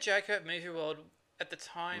 I think the Joker at Movie World, at the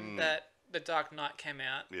time that The Dark Knight came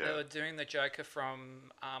out, Yeah. they were doing the Joker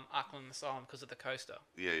from Arkham Asylum because of the coaster.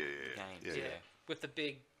 Yeah. Games, yeah. With the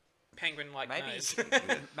big penguin-like Maybe, nose.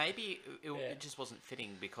 maybe Yeah. it just wasn't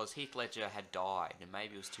fitting because Heath Ledger had died, and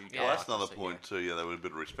maybe it was too dark. Yeah. Well, that's another so, point too. Yeah, there was a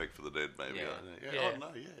bit of respect for the dead, maybe. Yeah. Yeah. Oh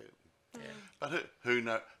no, yeah. But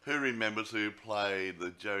who remembers who played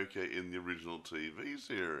the Joker in the original TV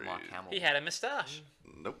series? Mark Hamill. He had a moustache.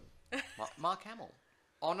 Nope. Mark Hamill.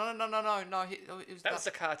 Oh no! It was That was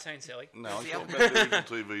a cartoon, silly. No, I'm the talking other- about the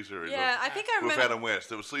original TV series. Yeah, I think I With remember. Adam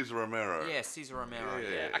West. It was Cesar Romero. yeah, Cesar Romero. Yeah.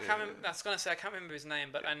 Yeah. I can't remember. I was gonna say I can't remember his name,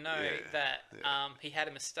 but I know Yeah, that yeah. he had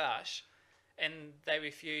a moustache, and they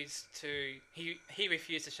refused to. He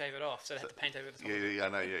refused to shave it off, so they had to paint over the top. Yeah, I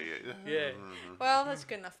know, yeah. Yeah. Well, that's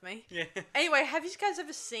good enough for me. Yeah. Anyway, have you guys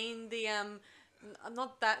ever seen the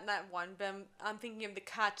not that one, but I'm thinking of the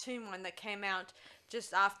cartoon one that came out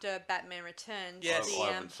just after Batman Returns. Yes. The,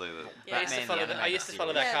 I haven't seen it. yeah. I used to Batman, follow the I used to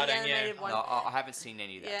follow animated that Yeah, the cartoon. Yeah. animated one. No, I haven't seen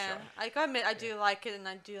any of that Yeah, show. I gotta admit, I do like it, and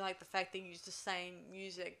I do like the fact they use the same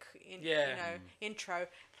music in Yeah. intro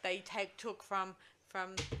they took from.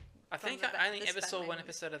 I think from the I only this ever saw Batman one movie.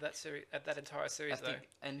 episode of that series, that entire I series though. think,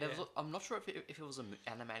 and there Yeah. was, I'm not sure if it was an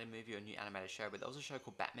animated movie or a new animated show, but there was a show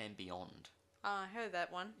called Batman Beyond. Oh, I heard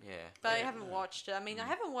that one, Yeah, but I yeah. haven't watched it. I mean, I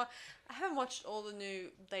haven't watched all the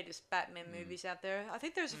new latest Batman movies out there. I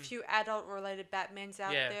think there's a few adult-related Batmans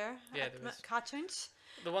out Yeah. there. Yeah, there is. Cartoons.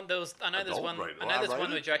 The one there was. I know there's one. Adult-rated, I know there's one where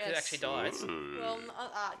R-rated? Joker Yes. actually dies. Well,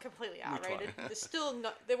 completely one? R-rated. There's still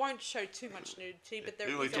not. They won't show too much nudity, but there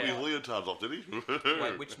He only is took a his lot. leotards off, did he?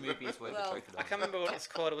 Wait, which movies were Well, the Joker? I can't remember what it's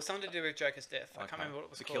called. It was something to do with Joker's death. I can't Okay. remember what it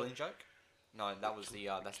was The called. Killing Joke? No, that was the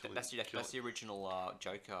that's the Killing- original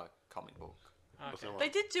Joker comic book. What's that Okay. one? They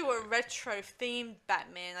did do a retro-themed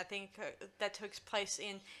Batman. I think that took place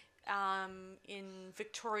in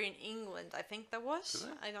Victorian England. I think that was. Did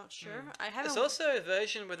they? I'm not sure. I haven't. There's also a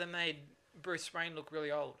version where they made Bruce Wayne look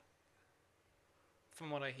really old. From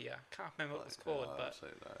what I hear, can't remember what it was called, but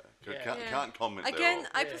Can't, Yeah. can't comment Again,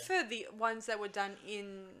 thereof. I Yeah. prefer the ones that were done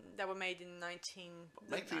that were made in Actually,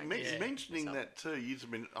 1990s. Yeah. mentioning So- that too, you've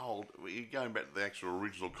been old. You're going back to the actual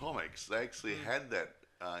original comics. They actually had that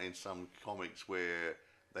in some comics where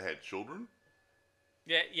they had children,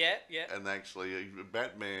 yeah. and actually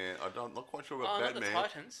Batman. I'm not quite sure Oh, about not the Batman.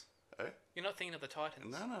 Titans. Eh? You're not thinking of the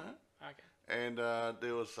Titans. No. Okay. and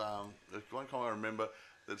there was one time I remember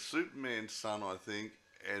that Superman's son, I think,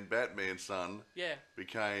 and Batman's son Yeah.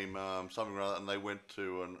 became something or other, and they went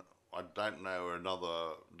to I don't know,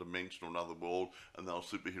 another dimension or another world, and they were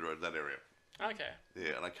superheroes in that area. Okay.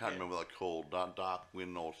 Yeah, and I can't remember what they're called,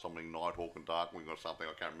 Darkwing or something, Nighthawk and Darkwing or something.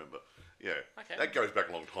 I can't remember. Yeah, Okay. that goes back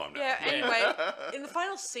a long time now. Yeah. Anyway, in the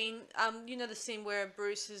final scene, you know the scene where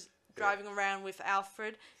Bruce is driving around with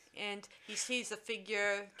Alfred, and he sees the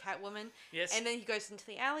figure Catwoman. Yes. And then he goes into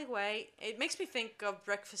the alleyway. It makes me think of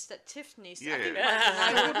Breakfast at Tiffany's. Yeah. I think Yeah.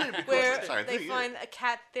 American Idol, Because where it's the same they thing, yeah. find a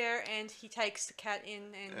cat there, and he takes the cat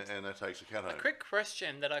in, and And that takes the cat home. A quick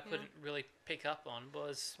question that I couldn't really pick up on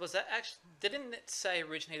was that actually, didn't it say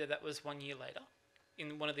originally that was 1 year later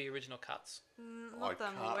in one of the original cuts? not that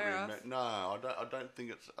I'm aware of. No, I don't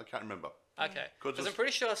think it's. I can't remember. Okay. 'Cause Because I'm it's-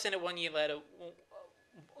 pretty sure I've seen it 1 year later,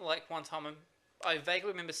 like one time. I vaguely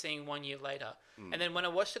remember seeing 1 year later. And then when I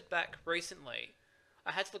watched it back recently,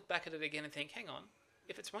 I had to look back at it again and think, hang on,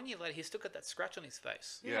 if it's 1 year later, he's still got that scratch on his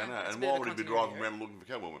face. Yeah, no. It's a And bit why of a would he be continuity driving around looking for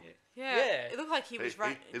Catwoman? Yeah. Yeah. It looked like he was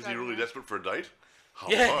right. Is he really desperate for a date?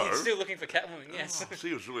 Yeah, Hello? he's still looking for Catwoman, yes. Oh,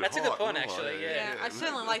 she was really That's a hot, good point, wasn't actually, I? yeah. Yeah, I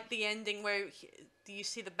certainly like the ending where you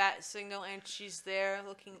see the bat signal and she's there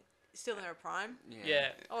looking still in her prime.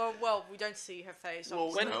 Yeah. Or well, we don't see her face. Well,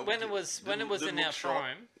 obviously. no, When it was didn't in our look shot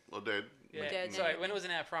prime. Or dead. Yeah, Dead, sorry, yeah. when it was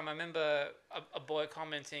in our prime, I remember a boy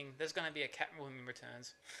commenting, there's going to be a Catwoman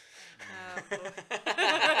returns.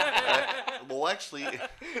 Well, actually,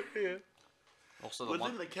 Also, the was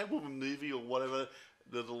one. in the Catwoman movie or whatever,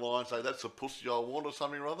 there's a line say that's the pussy I want or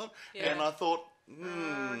something or other. Yeah. And I thought,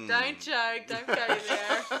 Don't joke. Don't go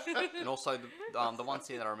there. And also, the one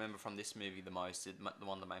scene that I remember from this movie the most, the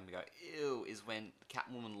one that made me go, ew, is when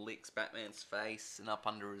Catwoman licks Batman's face and up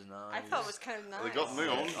under his nose. I thought it was kind of nice. they got me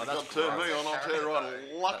on. Oh, They that's got turned me gross. on. I'll tell you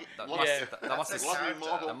right. Lucky, That lucky, must have, lucky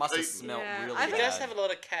Michael that must have Keaton. smelled Yeah, really I He think- does bad. have a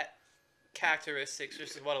lot of cat characteristics,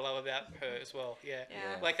 which is what I love about her as well. Yeah.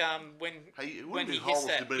 Yeah. Like when Hey, it when wouldn't be he hits horrible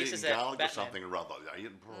that, to be he eating says that garlic or Batman. something or other. Yeah,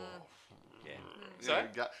 Yeah. you Sorry?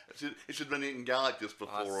 know, it should have been eating garlic just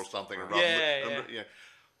before or something or other. Yeah.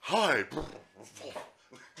 Hi.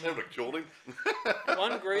 That would have killed him.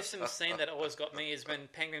 One gruesome scene that always got me is when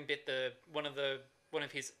Penguin bit one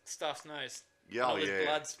of his staff's nose. Yeah, All his yeah.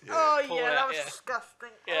 blood's yeah. Oh Pull yeah, it that out, was yeah. disgusting.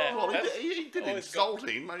 Yeah. Oh. Well, he did always insult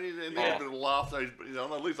him, and he had a bit of a laugh. So you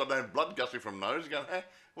know, at least I don't have blood gushing from nose. You go,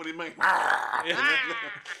 what do you mean?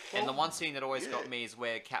 And the one scene that always got me is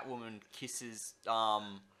where Catwoman kisses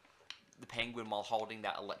the Penguin while holding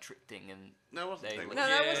that electric thing, and No, it wasn't They- Penguin. No,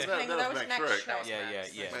 that Yeah. was That- Penguin. that That was was Max Max Shrek. Shrek. yeah.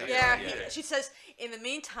 Yeah, Yeah. she says, in the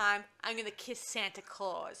meantime, I'm going to kiss Santa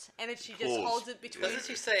Claus. And then she just Claus. holds it between... Doesn't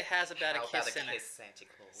she say has about How a about kiss a in it? kiss, Santa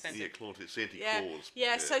Claus? Santa- Yeah, Claus, Santa Yeah, Claus.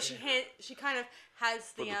 yeah, so she kind of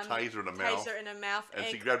has Put the, the taser in her mouth. taser in her mouth. And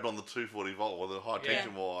she grabbed on the 240 volt with the high Yeah.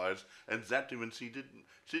 tension wires and zapped him, and she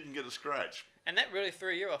didn't get a scratch. And that really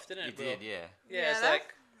threw you off, didn't it? it Will? did, yeah. Yeah, Yeah, it's that-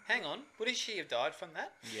 like, hang on, wouldn't she have died from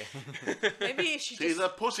that? Yeah. Maybe she She's just... a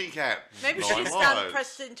pussycat. Maybe Nine she just lives.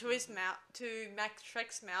 pressed it into his mouth, to Max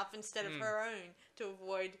Shrek's mouth, instead Hmm. of her own, to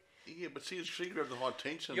avoid... Yeah, but she grabbed the high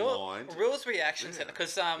tension Your lines. Will's reaction to that,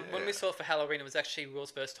 because when we Yeah. saw it for Halloween, it was actually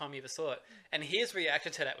Will's first time he ever saw it, and his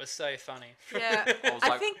reaction to that was so funny. Yeah, was I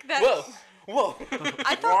like, think that... Whoa!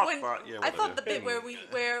 I thought when Right, yeah, I thought the whatever.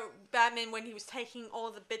 bit where Batman, when he was taking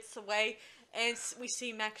all the bits away, and we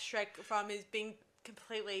see Max Shrek from his being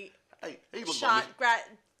completely Hey, he looked shot, like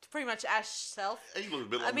pretty much Ash self. he looked a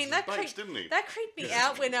bit like I mean, Mrs. that Bates, didn't he? that creeped me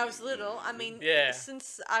out when I was little. I mean, Yeah.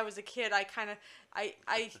 since I was a kid, I kind of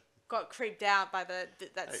I got creeped out by that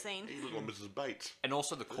Hey, scene. he looked like Mrs. Bates. And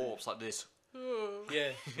also the corpse, like this.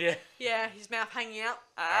 yeah. Yeah, his mouth hanging out.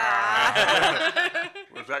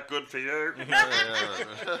 Was that good for you?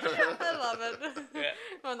 I love it. Yeah.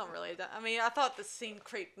 Well, not really. I mean, I thought the scene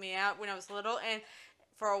creeped me out when I was little, and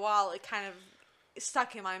for a while it kind of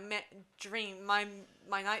stuck in my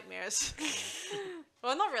my nightmares.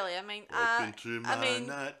 Well, not really. I mean, Welcome to I my mean,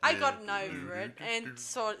 nightmare. I gotten over it and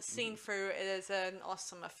seen through it as an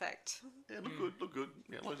awesome effect. Yeah, look good.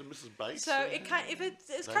 Yeah, like Mrs. Bates. So it kind, if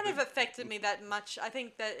it's kind of affected me that much, I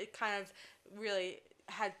think that it kind of really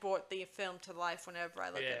had brought the film to life whenever I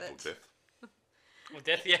look Yeah. at Or it. death. Well,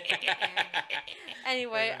 death, yeah.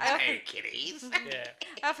 Anyway, I often, kitties. yeah.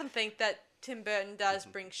 I often think that Tim Burton does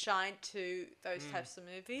bring shine to those types of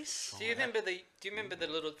movies. Do you remember the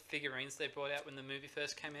little figurines they brought out when the movie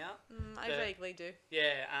first came out? I The- vaguely do.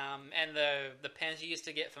 Yeah, and the pens you used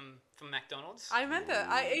to get from McDonald's. I remember.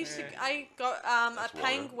 I got That's a wild.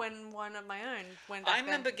 penguin one of my own. When back I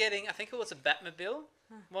remember getting, I think it was a Batmobile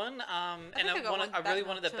one, and think I got one I really Batman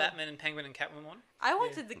wanted the too. Batman and Penguin and Catwoman one. I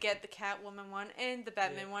wanted to get the Catwoman one and the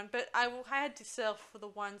Batman one, but I had to settle for the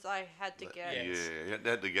ones I had to get. Yeah. Yeah, you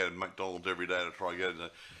had to go to McDonald's every day to try and get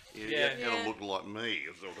it. You Yeah. had to Yeah. look like me.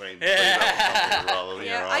 Or something, Yeah. rather than,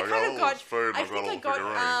 Yeah, you know, I kinda oh, got- it's food, I I've think all I the got,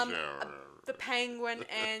 figurines, yeah. The Penguin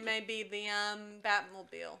and maybe the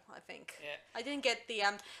Batmobile. I think. Yeah. I didn't get the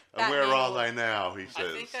And Batman where are one. they now? He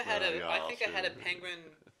says. I think I had Oh, I had a yeah. Penguin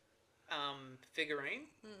figurine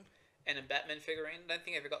and a Batman figurine. I don't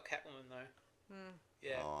think I ever got Catwoman though.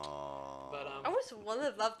 Yeah, Oh. but I would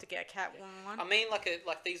have loved to get a Catwoman one. I mean, like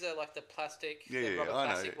these are like the plastic, Yeah, the yeah, rubber I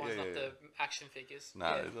know, plastic ones, yeah, not yeah. the action figures. No,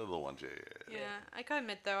 yeah. they're the ones. Yeah. Yeah, I gotta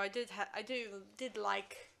admit though, I did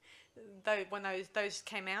like when those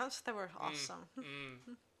came out. They were awesome.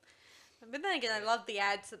 But then again, I love the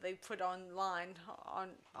ads that they put online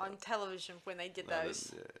on television when they did No,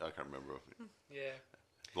 those. yeah, I can't remember. Yeah.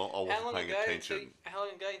 I wasn't paying attention. How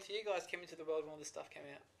long ago until you guys came into the world when all this stuff came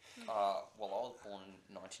out? Well, I was born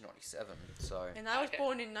in 1997, so And I was Okay.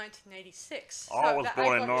 born in 1986. I so was that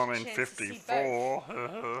born in got a chance to see both.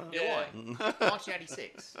 1954. Yeah.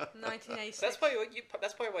 1986. 1986. That's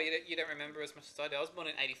probably why you don't remember as much as I do. I was born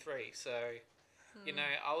in '83, so you know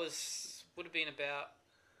I would have been about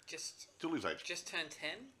just Still his age. turned 10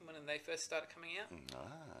 when they first started coming out.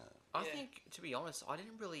 I Yeah. think, to be honest, I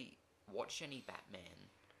didn't really watch any Batman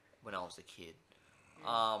when I was a kid.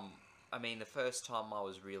 I mean, the first time I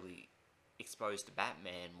was really exposed to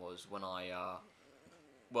Batman was when I,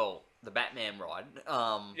 the Batman ride,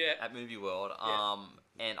 Yeah. at Movie World. Yeah.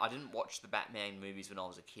 And I didn't watch the Batman movies when I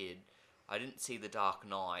was a kid. I didn't see The Dark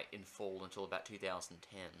Knight in full until about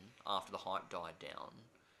 2010, after the hype died down.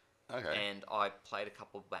 Okay. And I played a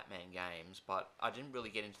couple of Batman games, but I didn't really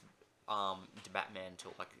get into Batman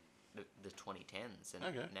until like the 2010s and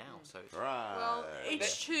Okay. now. So Right. Well,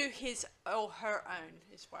 each to his or her own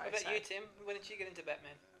is what What I about say. you, Tim? When did you get into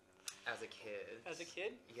Batman? As a kid. As a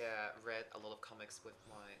kid? Yeah, read a lot of comics with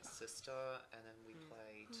my sister, and then we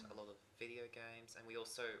played a lot of video games, and we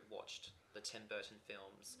also watched the Tim Burton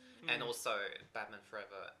films, and also Batman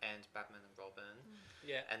Forever and Batman and Robin.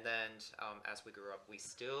 Yeah. And then as we grew up, we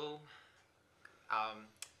still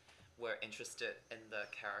were interested in the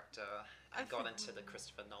character and got into the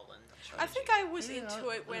Christopher Nolan I trilogy. think I was into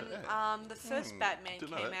it when the first Batman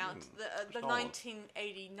didn't know came that. out, the Solid.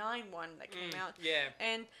 1989 one that came out. Yeah.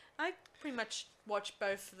 And I pretty much watched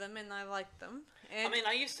both of them, and I liked them. And I mean,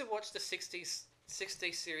 I used to watch the 60s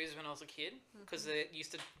series when I was a kid because they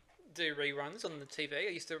used to do reruns on the TV.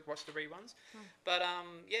 I used to watch the reruns, but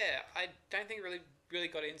yeah, I don't think really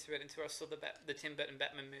got into it until I saw the Tim Burton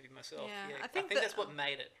Batman movie myself. Yeah, Yeah, I think that's that- what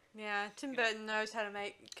made it. yeah, Tim Burton knows how to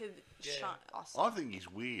make it Yeah. shine awesome. I think he's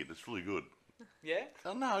weird. It's really good. Yeah.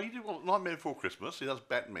 Oh, no, he did Nightmare Before Christmas. He does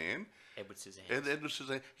Batman. Edward Scissorhands. And Edward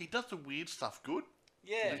Scissorhands. He does the weird stuff good.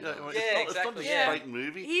 Yeah. You know, Yeah, it's not exactly. a Yeah. straight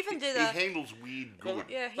movie. He even did a- handles weird good.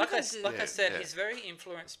 Yeah, he Like I did. Yeah, said, yeah. he's very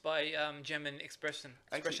influenced by German expressionism.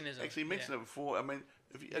 Actually, you mentioned it before. I mean,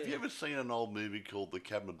 have you ever seen an old movie called The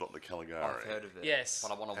Cabinet of Dr. Caligari? I've heard of it. Yes.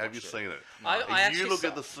 But I want to watch Have you it. seen it? I If actually you look saw-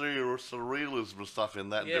 at the surrealism and stuff in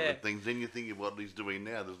that and Yeah. different things, then you think of what he's doing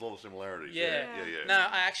now. There's a lot of similarities. Yeah. yeah. No,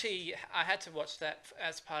 I had to watch that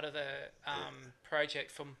as part of the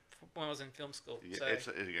project from when I was in film school. Yeah, so it's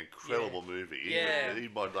an incredible movie. Yeah.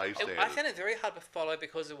 Even by day standards. I found it very hard to follow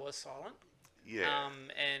because it was silent. yeah.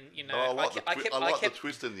 And you know, But I like, I the kept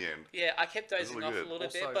twist in the end. yeah, I kept dozing really off good. a little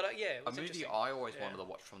Also, bit, but yeah, it A was movie interesting. I always Yeah. wanted to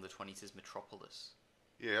watch from the 20s is Metropolis.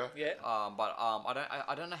 Yeah. Yeah, But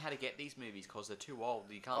I don't know how to get these movies because they're too old.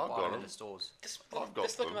 You can't I've buy got them in them. the stores. just I've got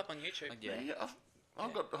look them them. up on YouTube. Like, Yeah. yeah.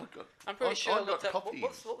 I've got. I'm pretty sure I I've looked got up. copies.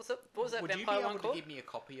 What was that Would you be vampire able one to called? give me a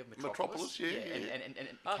copy of Metropolis, Metropolis? yeah.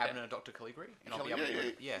 And Okay. Cabinet of Dr. Caligari? And I'll be able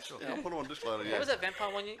to yeah, sure. Yeah, I'll put them on display. What Yeah. was that vampire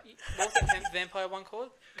one? What was that vampire one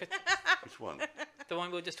called? Which one? The one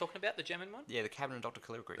we were just talking about, the German one? Yeah, the Cabinet of Dr.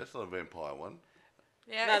 Caligari. That's not a vampire one.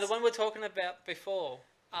 Yeah, No, the it's- one we were talking about before.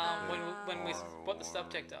 When we brought the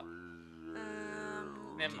subject up.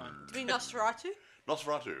 Never mind. to be Nosferatu.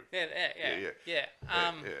 Nosferatu. Yeah. Yeah.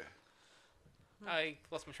 Yeah. I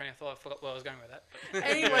lost my train of thought. I forgot where I was going with that.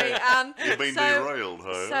 Anyway, You've been so derailed,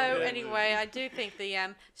 huh? so anyway, I do think the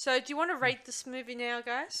So do you want to rate this movie now,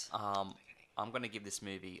 guys? I'm going to give this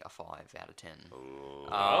movie a 5 out of 10. Oh,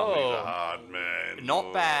 Oh. he's a hard man. Not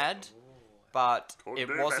Oh. bad, but Could it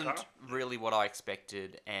do wasn't better. really what I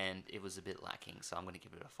expected, and it was a bit lacking. So I'm going to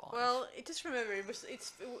give it a 5. Well, just remember it was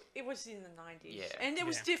in the 90s, Yeah. and it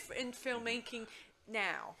was Yeah. different in filmmaking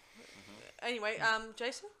now. Mm-hmm. Anyway,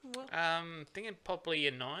 Jason. What? Thinking probably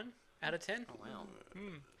a 9 out of 10. Oh, wow.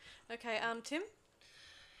 Okay, Tim.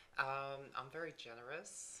 I'm very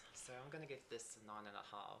generous, so I'm gonna give this a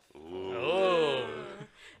 9.5. Ooh. Oh.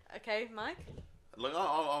 Okay, Mike. Look,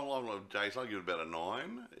 I'm like Jason. I'll give it about a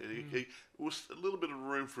 9. He was a little bit of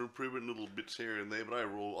room for improvement, little bits here and there, but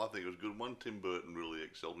overall, I think it was a good one. Tim Burton really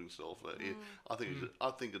excelled himself. I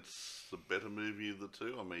think it's the better movie of the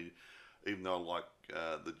two. I mean, even though I like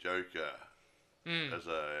the Joker as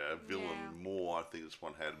a villain Yeah. more, I think this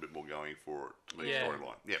one had a bit more going for it. To me, Yeah.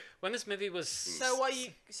 storyline. Yeah. When this movie was So what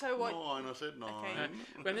you? So what? 9. I said 9. Okay.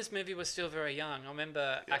 when this movie was still very young, I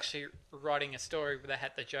remember actually writing a story where they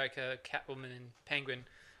had the Joker, Catwoman, and Penguin,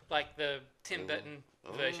 like the Tim Burton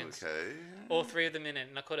versions, Okay. all 3 of them in it,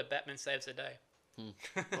 and I called it Batman Saves the Day.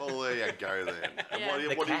 Well, there you go then. And Yeah. what are you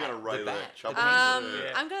The going cat, to rate the that? bat, Chubby? the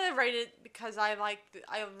Yeah. I'm gonna rate it because I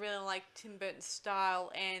really like Tim Burton's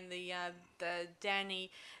style and the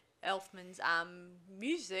Danny Elfman's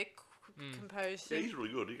music composed. Yeah, he's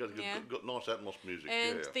really good. He got nice Atmos music.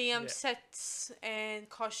 And yeah. the Yeah. sets and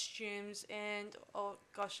costumes and oh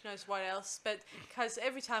gosh knows what else. But because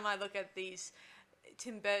every time I look at these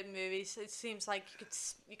Tim Burton movies, it seems like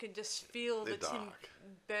you can just feel They're the Tim dark.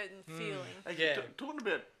 Burton feeling. Actually, Yeah. talking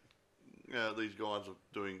about these guys are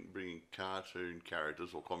bringing cartoon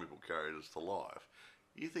characters or comic book characters to life.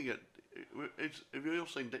 You think have you all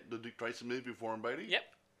seen the Dick Tracy movie before, and Beatty? Yep.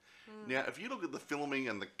 Now, if you look at the filming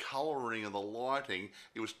and the colouring and the lighting,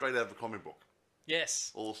 it was straight out of a comic book.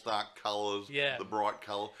 Yes. All the stark colours, Yeah. the bright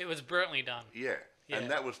colour. It was brilliantly done. Yeah. Yeah.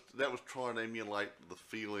 And that was trying to emulate the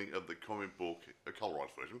feeling of the comic book, a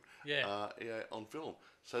colorized version, Yeah. on film.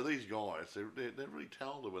 So these guys, they're really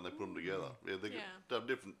talented when they put them together. Yeah, they're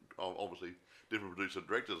different, obviously different producer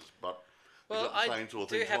directors, but Well, they've got the I same sort of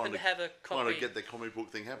do thing. happen to have a trying to copy. get the comic book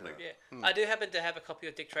thing happening. Yeah, I do happen to have a copy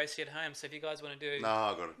of Dick Tracy at home. So if you guys want to do, No,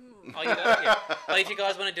 I got it. oh, you don't? Yeah. Well, if you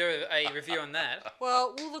guys want to do a review on that,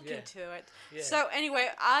 Well, we'll look Yeah. into it. Yeah. So anyway,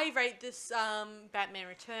 I rate this Batman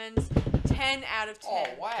Returns 10 out of 10.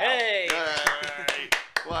 Oh, wow. hey, Yay!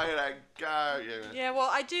 Way to go! Yeah. Yeah, well,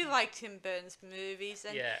 I do like Tim Burton's movies,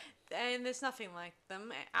 and yeah. and there's nothing like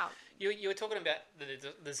them out. You were talking about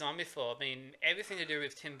the zombie before. I mean, everything to do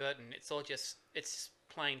with Tim Burton, it's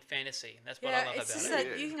plain fantasy. That's what I Yeah, love it's about just it.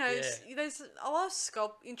 that Yeah. you know Yeah. there's a lot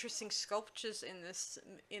of interesting sculptures in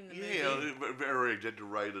the movie. Yeah, very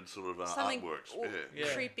exaggerated sort of Something artworks. or-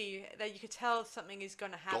 Yeah. creepy that you could tell something is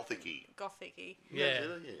going to happen. Gothic-y. Gothic-y. Yeah.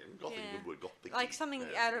 Gothic, Yeah. good word, Gothic. Like something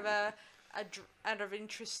Yeah. out of out of an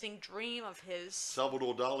interesting dream of his.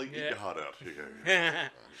 Salvador Dali, get Yeah. your heart out. Yeah.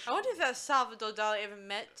 I wonder if that Salvador Dali ever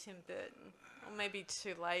met Tim Burton, or maybe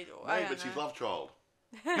too late. Or I Maybe don't it's his know. love child.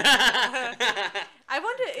 I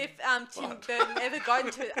wonder if Tim What? Burton ever got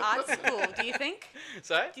into art school. Do you think?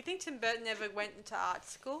 So Do you think Tim Burton ever went into art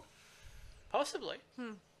school? possibly.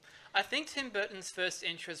 I think Tim Burton's first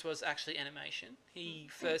interest was actually animation. He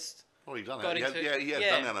first Well, he's done got it. into He has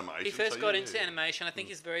done animation. He first so got yeah, into yeah. animation. I think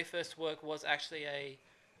his very first work was actually a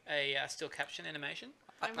still caption animation.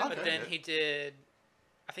 I remember. But then yeah. he did,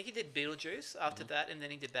 I think he did Beetlejuice after that, and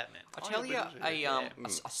then he did Batman. I'll tell you yeah.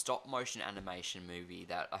 a stop motion animation movie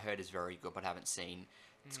that I heard is very good but haven't seen.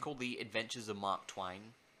 It's called The Adventures of Mark Twain.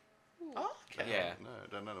 Oh, okay. Yeah. No,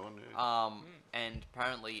 don't know the one. Yeah. And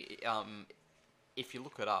apparently, if you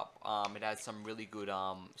look it up, it has some really good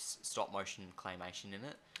stop motion claymation in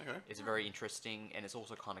it. Okay. It's very interesting and it's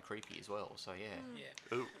also kind of creepy as well. So yeah.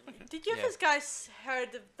 Yeah. Ooh, okay. Did you Yeah. guys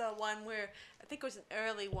heard of the one where I think it was an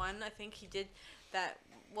early one? I think he did that.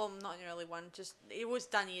 Well, not an early one. Just it was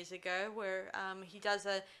done years ago where he does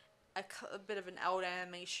a bit of an old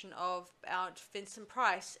animation about Vincent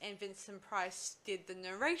Price, and Vincent Price did the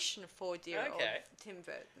narration for Dear Old Okay. Tim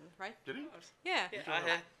Burton, right? Did he? Yeah. Yeah,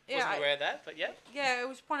 Yeah, wasn't I- aware of that, but yeah. Yeah, it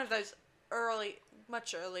was one of those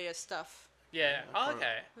much earlier stuff. Yeah. Oh,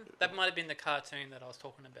 okay. That might have been the cartoon that I was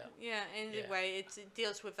talking about. Yeah, Yeah. anyway, it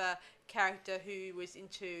deals with a character who was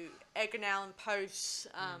into Edgar Allan Poe's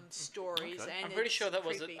stories, Okay. and I'm pretty it's sure that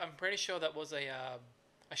was creepy. I'm pretty sure that was a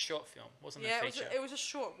short film, wasn't Yeah, a it feature. was a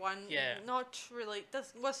short one. Yeah. Not really.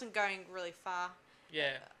 Wasn't going really far.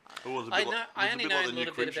 Yeah. It was a bit I like, know- it I was only a bit know like a the new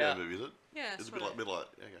little bit Creepshow about- movie, is it? Yeah, It's a sort bit of. like,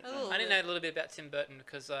 okay. A little I didn't bit. know a little bit about Tim Burton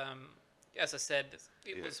because, as I said,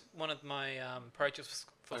 it Yeah. was one of my approaches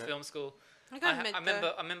for Okay. film school. I I, got ha- admit,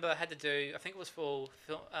 I remember I had to do. I think it was for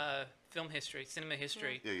film history, cinema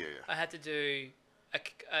history. Yeah, yeah, yeah. I had to do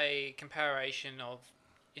a comparison of,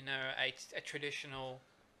 a traditional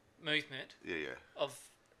movement Yeah, yeah. of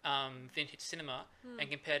vintage cinema and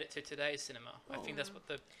compared it to today's cinema. I think that's what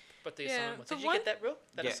the Yeah, assignment was. the Did you one- get that, Real?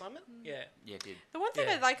 That Yeah. assignment? Yeah. Yeah, it did. The one thing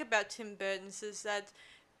Yeah. I like about Tim Burton's is that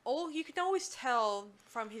you can always tell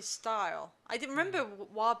from his style. I didn't remember a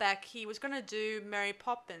while back he was going to do Mary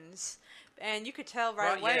Poppins, and you could tell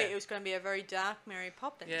right, Right, away yeah. it was going to be a very dark Mary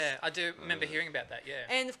Poppins. Yeah, I do remember hearing about that. Yeah.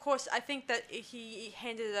 And of course, I think that he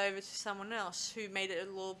handed it over to someone else who made it a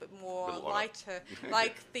little bit more Bit lighter. lighter,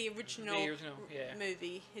 like the original, yeah.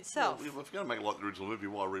 movie itself. Well, if you're going to make it like the original movie,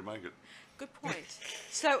 why remake it? Good point.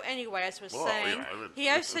 So anyway, as I was Well, saying, yeah, he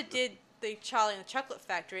also did the Charlie and the Chocolate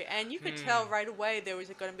Factory, and you could tell right away there was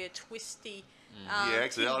going to be a twisty Yeah,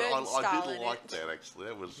 actually, Tim Burton I style did in like it. that.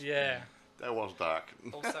 Actually, Yeah. that was dark.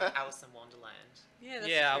 Also, Alice in Wonderland. Yeah, that's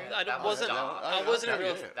Yeah, true. I That was wasn't. dark. I wasn't a real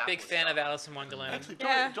Yeah. big That was fan of dark. Alice in Wonderland. Actually,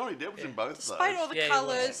 Yeah. Johnny Depp was in both Despite all those. the Yeah, he was.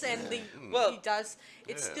 colours and the Well- he does,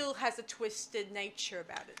 it Yeah. still has a twisted nature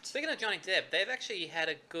about it. Speaking of Johnny Depp, they've actually had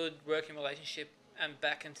a good working relationship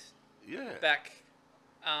back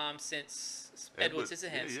since Edward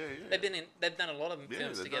Scissorhands. Yeah. They've done a lot of Yeah,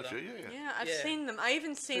 films that together. does, yeah. Yeah, I've Yeah. seen them. I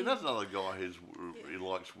even See, seen. that's another guy he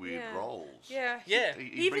likes weird Yeah. roles. Yeah. Yeah. He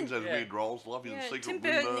Even- brings those Yeah. weird roles, love you, Yeah, the secret Tim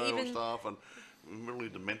window Burton and even- stuff, and really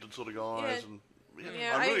demented sort of guys, Yeah. and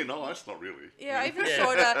Yeah, I'm really I- nice, not really. Yeah, I even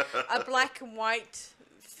Yeah. saw a black and white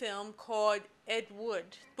film called Ed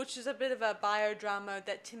Wood, which is a bit of a biodrama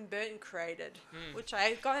that Tim Burton created, which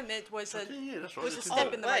I gotta admit was a Yeah, that's right. was a that's step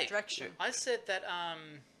it. in the right wait. direction. I said that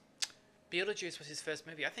Beetlejuice was his first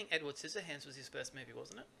movie. I think Edward Scissorhands was his first movie,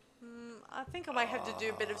 wasn't it? I think I might have to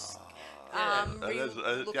do a bit of Yeah.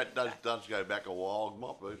 look That back. does go back a while,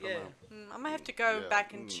 might be. Yeah. I might have to go Yeah.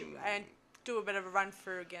 back and do a bit of a run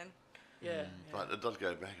through again. Yeah. But it does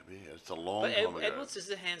go back a bit. It's a long But time ago. Edward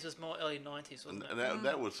Scissorhands was more early 90s, wasn't it? and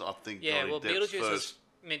that was, I think, Yeah, Johnny well, Depp's Beetlejuice was first.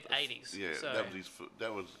 mid 80s. Yeah, so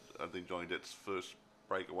that was, I think, Johnny Depp's first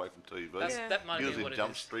break away from TV. Yeah. that might He have was been in what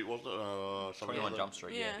Jump it is. Street, wasn't it? Something 21 like Jump that.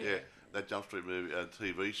 Street, Yeah. yeah. Yeah, that Jump Street movie,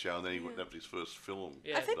 TV show, and then that was his first film.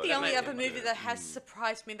 Yeah, I think but the that only may other have been movie what it that has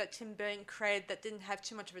surprised me that Tim Burton created that didn't have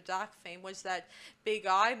too much of a dark theme was that Big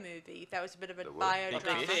Eye movie. That was a bit of a The what? is. Big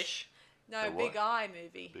biodrama. Fish. No, The Big what? Eye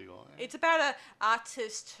movie. Big Eye. It's about an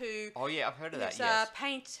artist who Oh yeah, I've heard of that. who's, Yes.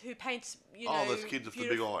 paints. Oh, those kids with the big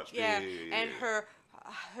beautiful- eyes. Yeah, Yeah. and her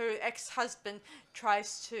ex-husband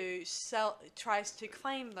tries to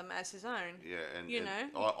claim them as his own. Yeah, and You and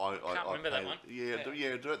know? I Can't remember that painted- one. Yeah,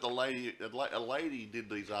 Yeah. a lady did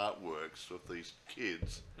these artworks of these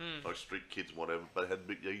kids, like street kids, and whatever, but had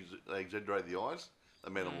big. They exaggerated the eyes. They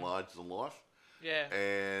made them larger than life, Yeah.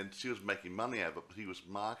 and she was making money out of it. But he was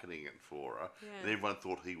marketing it for her, Yeah. and everyone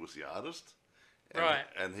thought he was the artist. And, Right.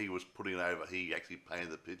 And he was putting it over. He actually painted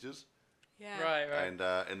the pictures. Yeah. And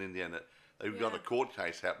Right, in the end, they've got a Yeah. court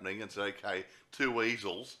case happening, and said, okay, 2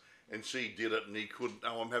 easels, and she did it, and he couldn't.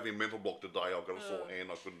 Oh, I'm having a mental block today. I've got a sore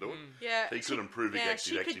hand. I couldn't do it. Yeah. So he couldn't prove he Yeah,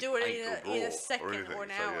 actually she could do it in paint or in draw a second or anything. an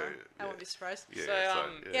So, hour. yeah, I wouldn't be surprised. Yeah,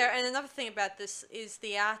 So, Yeah, and another thing about this is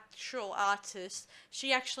the actual artist.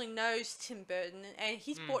 She actually knows Tim Burton, and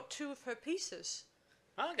he's bought 2 of her pieces.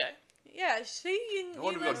 Okay. Yeah, see, you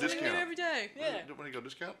wonder if we learn got something new discount. every day. Yeah. When you got a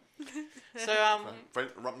discount? So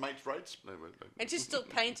Mates rates? No. And she's still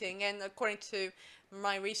painting, and according to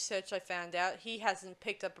my research, I found out he hasn't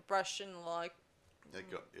picked up a brush in like. They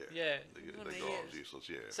got, Yeah. They How many got years? useless,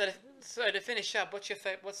 yeah. so to finish up,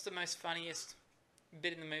 what's the most funniest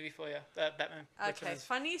bit in the movie for you? Batman. Okay, Returns.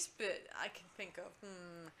 funniest bit I can think of.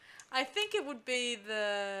 I think it would be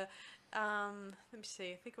the. Let me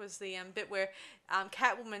see. I think it was the bit where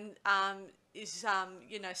Catwoman is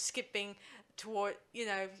skipping toward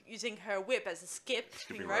using her whip as a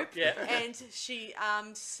skipping rope. Yeah. And she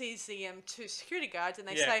sees the 2 security guards, and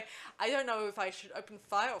they Yeah. say, "I don't know if I should open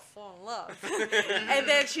fire or fall in love." And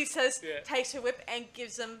then she says, Yeah. takes her whip and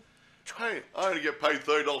gives them. Hey, I only get paid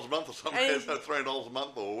 $30 a month or something. And- $3 a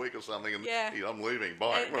month or a week or something, and Yeah. I'm leaving.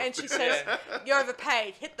 Bye. And she says, "You're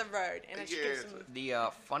overpaid. Hit the road." And then she gives Yeah. them.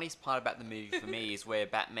 The funniest part about the movie for me is where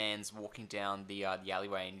Batman's walking down the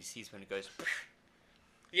alleyway and he sees when it goes.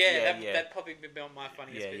 Yeah, Yeah. that probably be my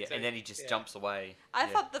funniest Yeah, bit yeah, too. and then he just Yeah. jumps away. I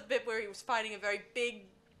Yeah. thought the bit where he was fighting a very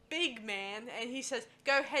big man, and he says,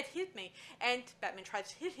 "Go ahead, hit me," and Batman tries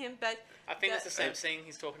to hit him, but I think it's the same and- scene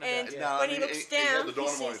he's talking and about. No, when he- he looks he had down, the he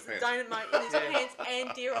dynamite in sees his the pants. dynamite in his Yeah. pants,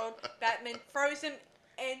 and dear old Batman throws him,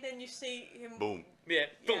 and then you see him. Boom. Yeah.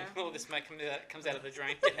 Boom. Yeah. All this smoke comes out of the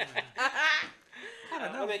drain.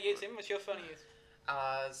 What about you, Tim? What's your funniest?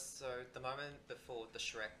 So the moment before the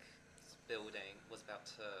Shrek building was about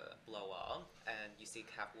to blow up, and you see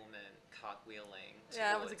Catwoman cartwheeling towards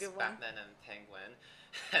Yeah, that was a good one. Batman and Penguin,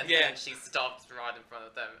 and Yeah. then she stops right in front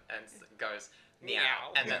of them and goes,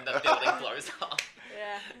 meow, and then the building blows up.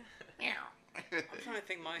 Yeah. I'm trying to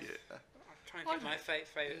think my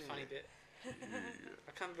favorite funny bit.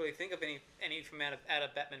 I can't really think of any from out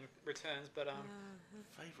of Batman Returns, but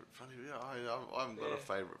Favourite funny bit? I haven't got a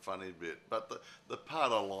favourite funny bit, but the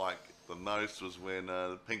part I like the most was when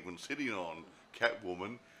Penguin's sitting on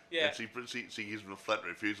Catwoman. Yeah. And she gives him a flat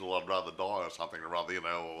refusal, I'd rather die or something or other,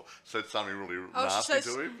 or said something really Oh, nasty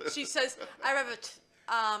to him. she says, "I rather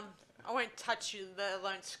I won't touch you, let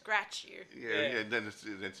alone scratch you." Yeah, and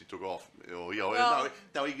then she took off. Well-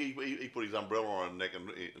 No, he put his umbrella on her neck and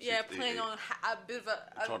Planning on a bit of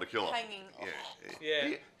a trying to kill her. hanging.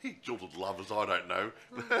 Yeah. He jilted lovers. I don't know.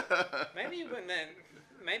 maybe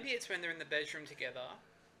it's when they're in the bedroom together,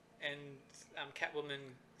 and Catwoman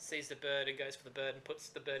sees the bird and goes for the bird and puts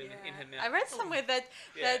the bird in her mouth. I read somewhere that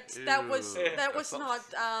Yeah. that was Ew. not.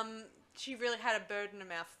 She really had a bird in her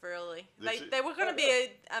mouth. Really, Did she? they were going to be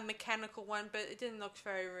a mechanical one, but it didn't look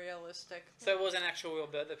very realistic. So it was an actual real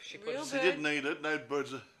bird that she put Real in. She didn't need it. No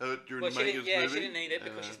birds are hurt during Well, the she making didn't, of this movie. she didn't need it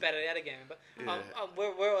because she spat it out again. But Yeah.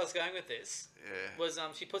 where I was going with this Yeah. was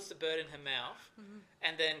she puts the bird in her mouth,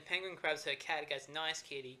 and then Penguin grabs her cat. Goes, "Nice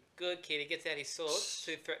kitty, good kitty." Gets out his sword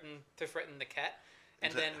to threaten the cat,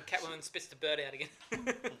 and then Catwoman spits the bird out again.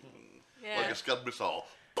 Yeah. Like a Scud missile.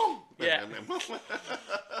 Boom! Yeah.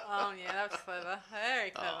 Oh yeah, that was clever.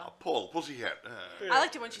 Very clever. Paul, pussycat. I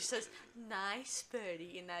liked it when she says "nice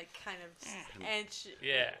birdie" in that kind of and when she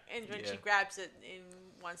Yeah. grabs it in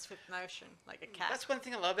one swift motion like a cat. That's one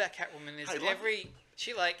thing I love about Catwoman is Hey,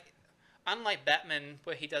 unlike Batman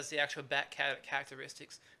where he does the actual bat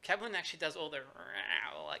characteristics, Catwoman actually does all the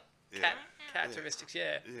cat characteristics.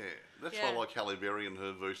 Yeah. Yeah, that's why I Yeah. like Halle Berry and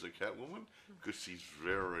her version of Catwoman, because she's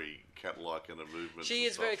very cat-like in her movements. She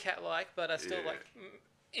and is very stuff. cat-like, but I still Yeah. like.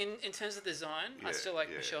 In terms of design, I Yeah, still like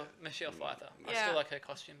yeah. Michelle Pfeiffer. I Yeah. still like her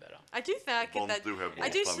costume better. I do think Bonds that do have I more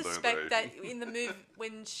do fun, don't suspect they? that in the movie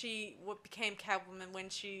when she became Catwoman when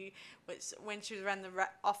she was around the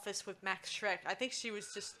office with Max Schreck, I think she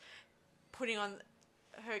was just putting on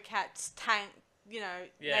her cat's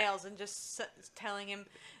nails and just telling him,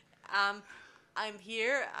 "I'm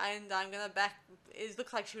here and I'm gonna back." It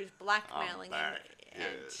looked like she was blackmailing him, back, and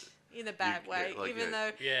yeah. in a bad way, even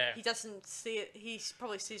though Yeah. he doesn't see it. He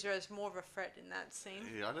probably sees her as more of a threat in that scene.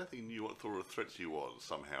 Yeah, I don't think he knew what sort of threat she was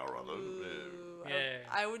somehow or other. Ooh, Yeah.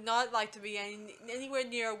 I would not like to be anywhere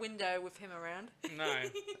near a window with him around. No.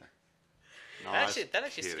 Nice that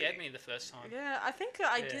actually kitty. scared me the first time. Yeah, I think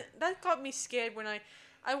I did. That got me scared when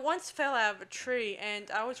I once fell out of a tree and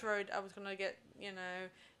I was worried I was gonna get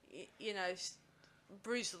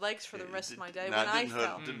bruised legs for the rest of my day No, when it I didn't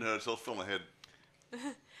fell. hurt. Didn't hurt itself. Fell on the head.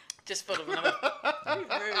 Just thought of another.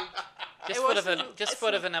 Very rude. Just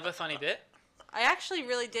thought of another funny bit. I actually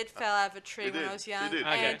really did fall out of a tree He when did. I was He young, did.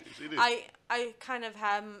 and He did. I kind of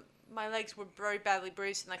had my legs were very badly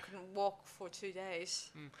bruised and I couldn't walk for 2 days.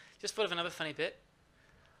 Just thought of another funny bit.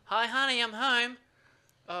 Hi, honey, I'm home.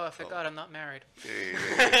 Oh, I forgot I'm not married. Yeah.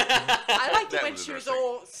 I liked it That when was she was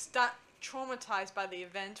interesting. all traumatized by the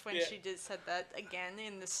event when Yeah. she said that again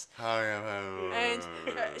in this, and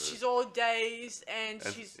and she's all dazed and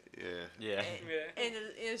she's Yeah. Yeah. in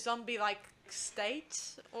a zombie-like state,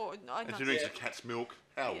 or I'm And not she drinks Yeah. the cat's milk.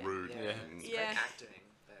 How Yeah. rude. Yeah. It's Yeah. great acting.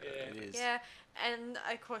 But, Yeah. It is. Yeah, and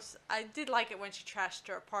of course I did like it when she trashed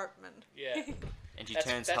her apartment. Yeah. And she That's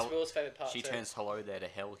turns Will's favourite part. she too. turns hello there to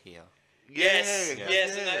hell here. Yes. Yeah.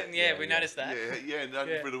 Yes. and Yeah, we yeah. noticed that. Yeah, no,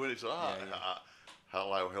 Yeah. for the win, it's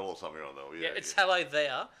hello, hell, or something like that. Yeah, it's hello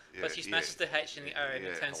there, Yeah, but she smashes the H in the O and Yeah,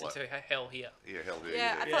 it turns hello. into hell here. Yeah, hell,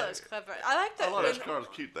 Yeah, I yeah. thought it was clever. I liked that. I like when- that's kind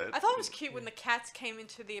of cute. That I thought it was cute when the cats came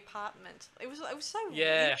into the apartment. It was so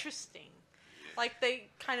Yeah. interesting. Like they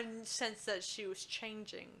kind of sensed that she was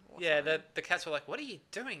changing. Or Yeah, something. the cats were like, "What are you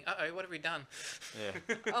doing? Uh oh, what have we done?"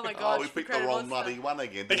 Yeah. Oh my Oh, god, we she picked the created wrong monster. bloody one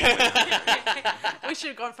again, didn't we? We should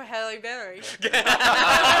have gone for Halle Berry.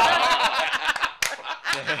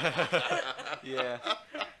 Yeah.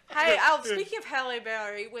 Hey, speaking of Halle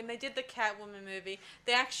Berry, when they did the Catwoman movie,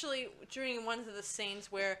 they actually during one of the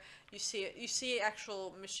scenes where you see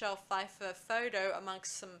actual Michelle Pfeiffer photo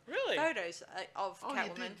amongst some Really? photos of Oh, Catwoman.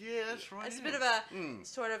 you did? Yeah, that's right. It's a yeah. bit of a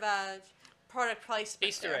sort of a product placement.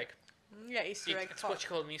 Easter there. egg. Yeah, Easter egg. It's what you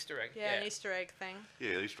call an Easter egg. Yeah, an Easter egg thing.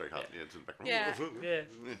 Yeah, Easter egg hunt. Yeah, it's in the background. Yeah.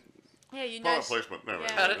 Yeah. Yeah, you know. Product placement. No,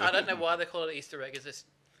 Yeah. I don't know why they call it Easter egg. Is this?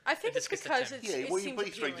 I think It it's just gets the because term. it's, Yeah, it well, you seems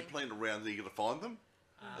Easter eggs are appealing. playing around there. You got to find them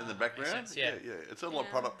in the makes background. sense, yeah. yeah. It's a lot of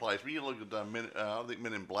Yeah. product placement. You look at I think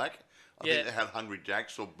Men in Black. I Yeah. think they had Hungry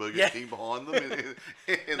Jack's or Burger Yeah. King behind them.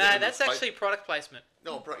 No, that's actually product placement.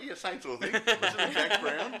 No, yeah, same sort of thing. It's in the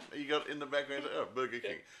background. You got in the background, Burger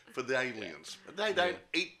King for the aliens. They don't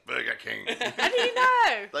eat Burger King. How do you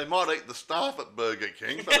know? They might eat the staff at Burger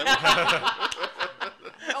King, but they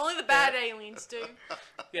might. Only the bad aliens do.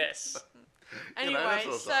 Yes. You know, that Anyway,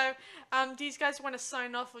 sort of so stuff. do you guys want to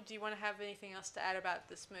sign off, or do you want to have anything else to add about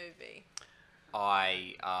this movie?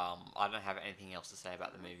 I don't have anything else to say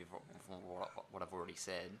about the movie from what I've already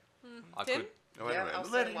said. I Tim? could. Oh, wait a Yeah, minute. I'll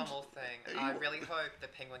Let say him- one more thing. I really hope the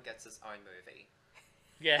Penguin gets his own movie.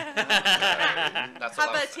 Yeah. That's How all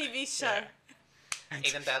I'll about a say. TV show?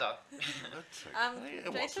 Even better. That's okay.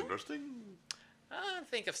 And what's Jason? interesting? I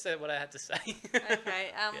think I've said what I had to say.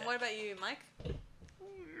 Okay. Yeah. What about you, Mike?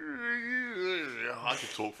 I could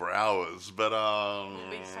talk for hours, but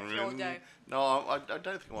We just have to all day. no, I don't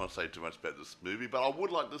think I want to say too much about this movie. But I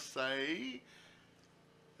would like to say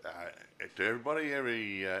to everybody,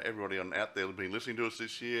 everybody out there who's been listening to us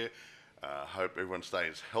this year, hope everyone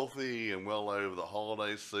stays healthy and well over the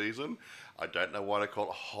holiday season. I don't know why they call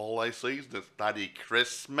it holiday season. It's bloody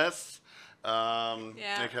Christmas.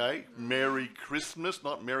 Yeah. Okay. Merry Christmas,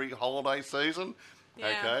 not Merry Holiday Season.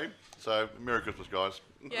 Yeah. Okay. So, Merry Christmas, guys.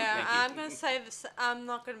 Yeah, Thank you. I'm gonna say this. I'm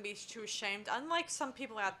not gonna be too ashamed. Unlike some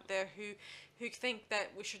people out there who think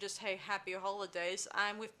that we should just say Happy Holidays,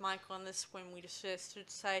 I'm with Mike on this when we just should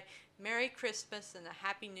say Merry Christmas and a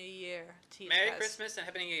Happy New Year to you Merry guys. Christmas and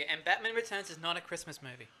Happy New Year. And Batman Returns is not a Christmas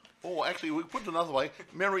movie. Or actually, we put it another way.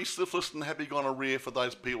 Merry Syphilis and Happy Gonorrhea for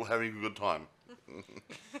those people having a good time.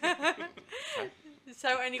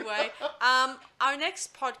 So anyway, our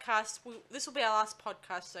next podcast, this will be our last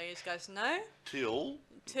podcast, so you guys know, Till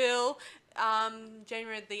till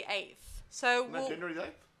January the 8th. So no, we'll, January 8th?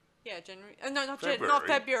 yeah, January. Not not February.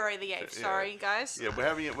 February the 8th. Yeah. Sorry, guys. Yeah, we're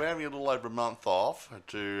having a little over a month off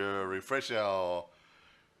to refresh our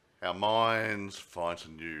minds, find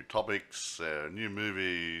some new topics, new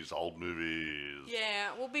movies, old movies. Yeah,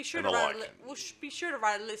 we'll be sure And to the write. like. We'll be sure to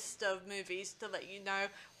write a list of movies to let you know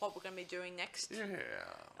what we're going to be doing next. Yeah.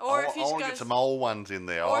 Or I if you want to guys- get some old ones in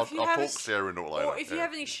there. or I'll if you talk have a Sarah into it later. Or if you yeah.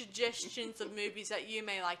 have any suggestions of movies that you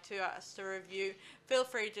may like to us to review, feel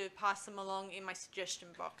free to pass them along in my suggestion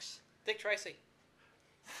box. Dick Tracy.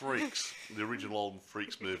 Freaks, the original old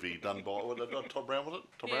Freaks movie done by Todd Brown, was it?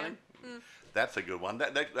 Todd Yeah. Browning? That's a good one.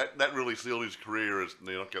 That really sealed his career as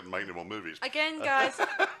they're not going to make any more movies. Again, guys,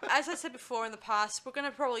 as I said before in the past, we're going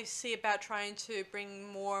to probably see about trying to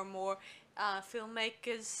bring more and more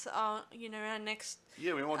filmmakers, our next.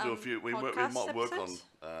 Yeah, we might do a few. We might podcast work on episodes?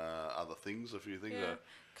 other things, a few things. Yeah.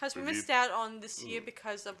 Because we review- missed out on this year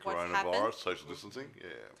because of what happened. Coronavirus, social distancing. Yeah.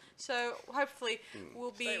 So hopefully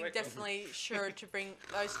we'll Stay be away from definitely sure to bring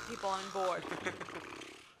those people on board.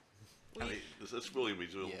 I mean, it's really me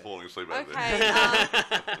Yeah. falling asleep over Okay.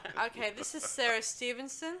 Okay. This is Sarah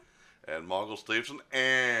Stevenson. there. And Michael Stevenson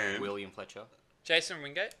and William Fletcher. Jason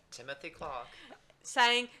Wingate. Timothy Clark.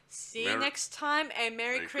 Saying, see you Merry- next time, and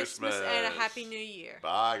Merry Merry Christmas and a Christmas. Happy New Year.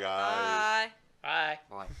 Bye, guys. Bye.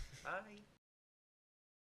 Bye. Bye. Bye.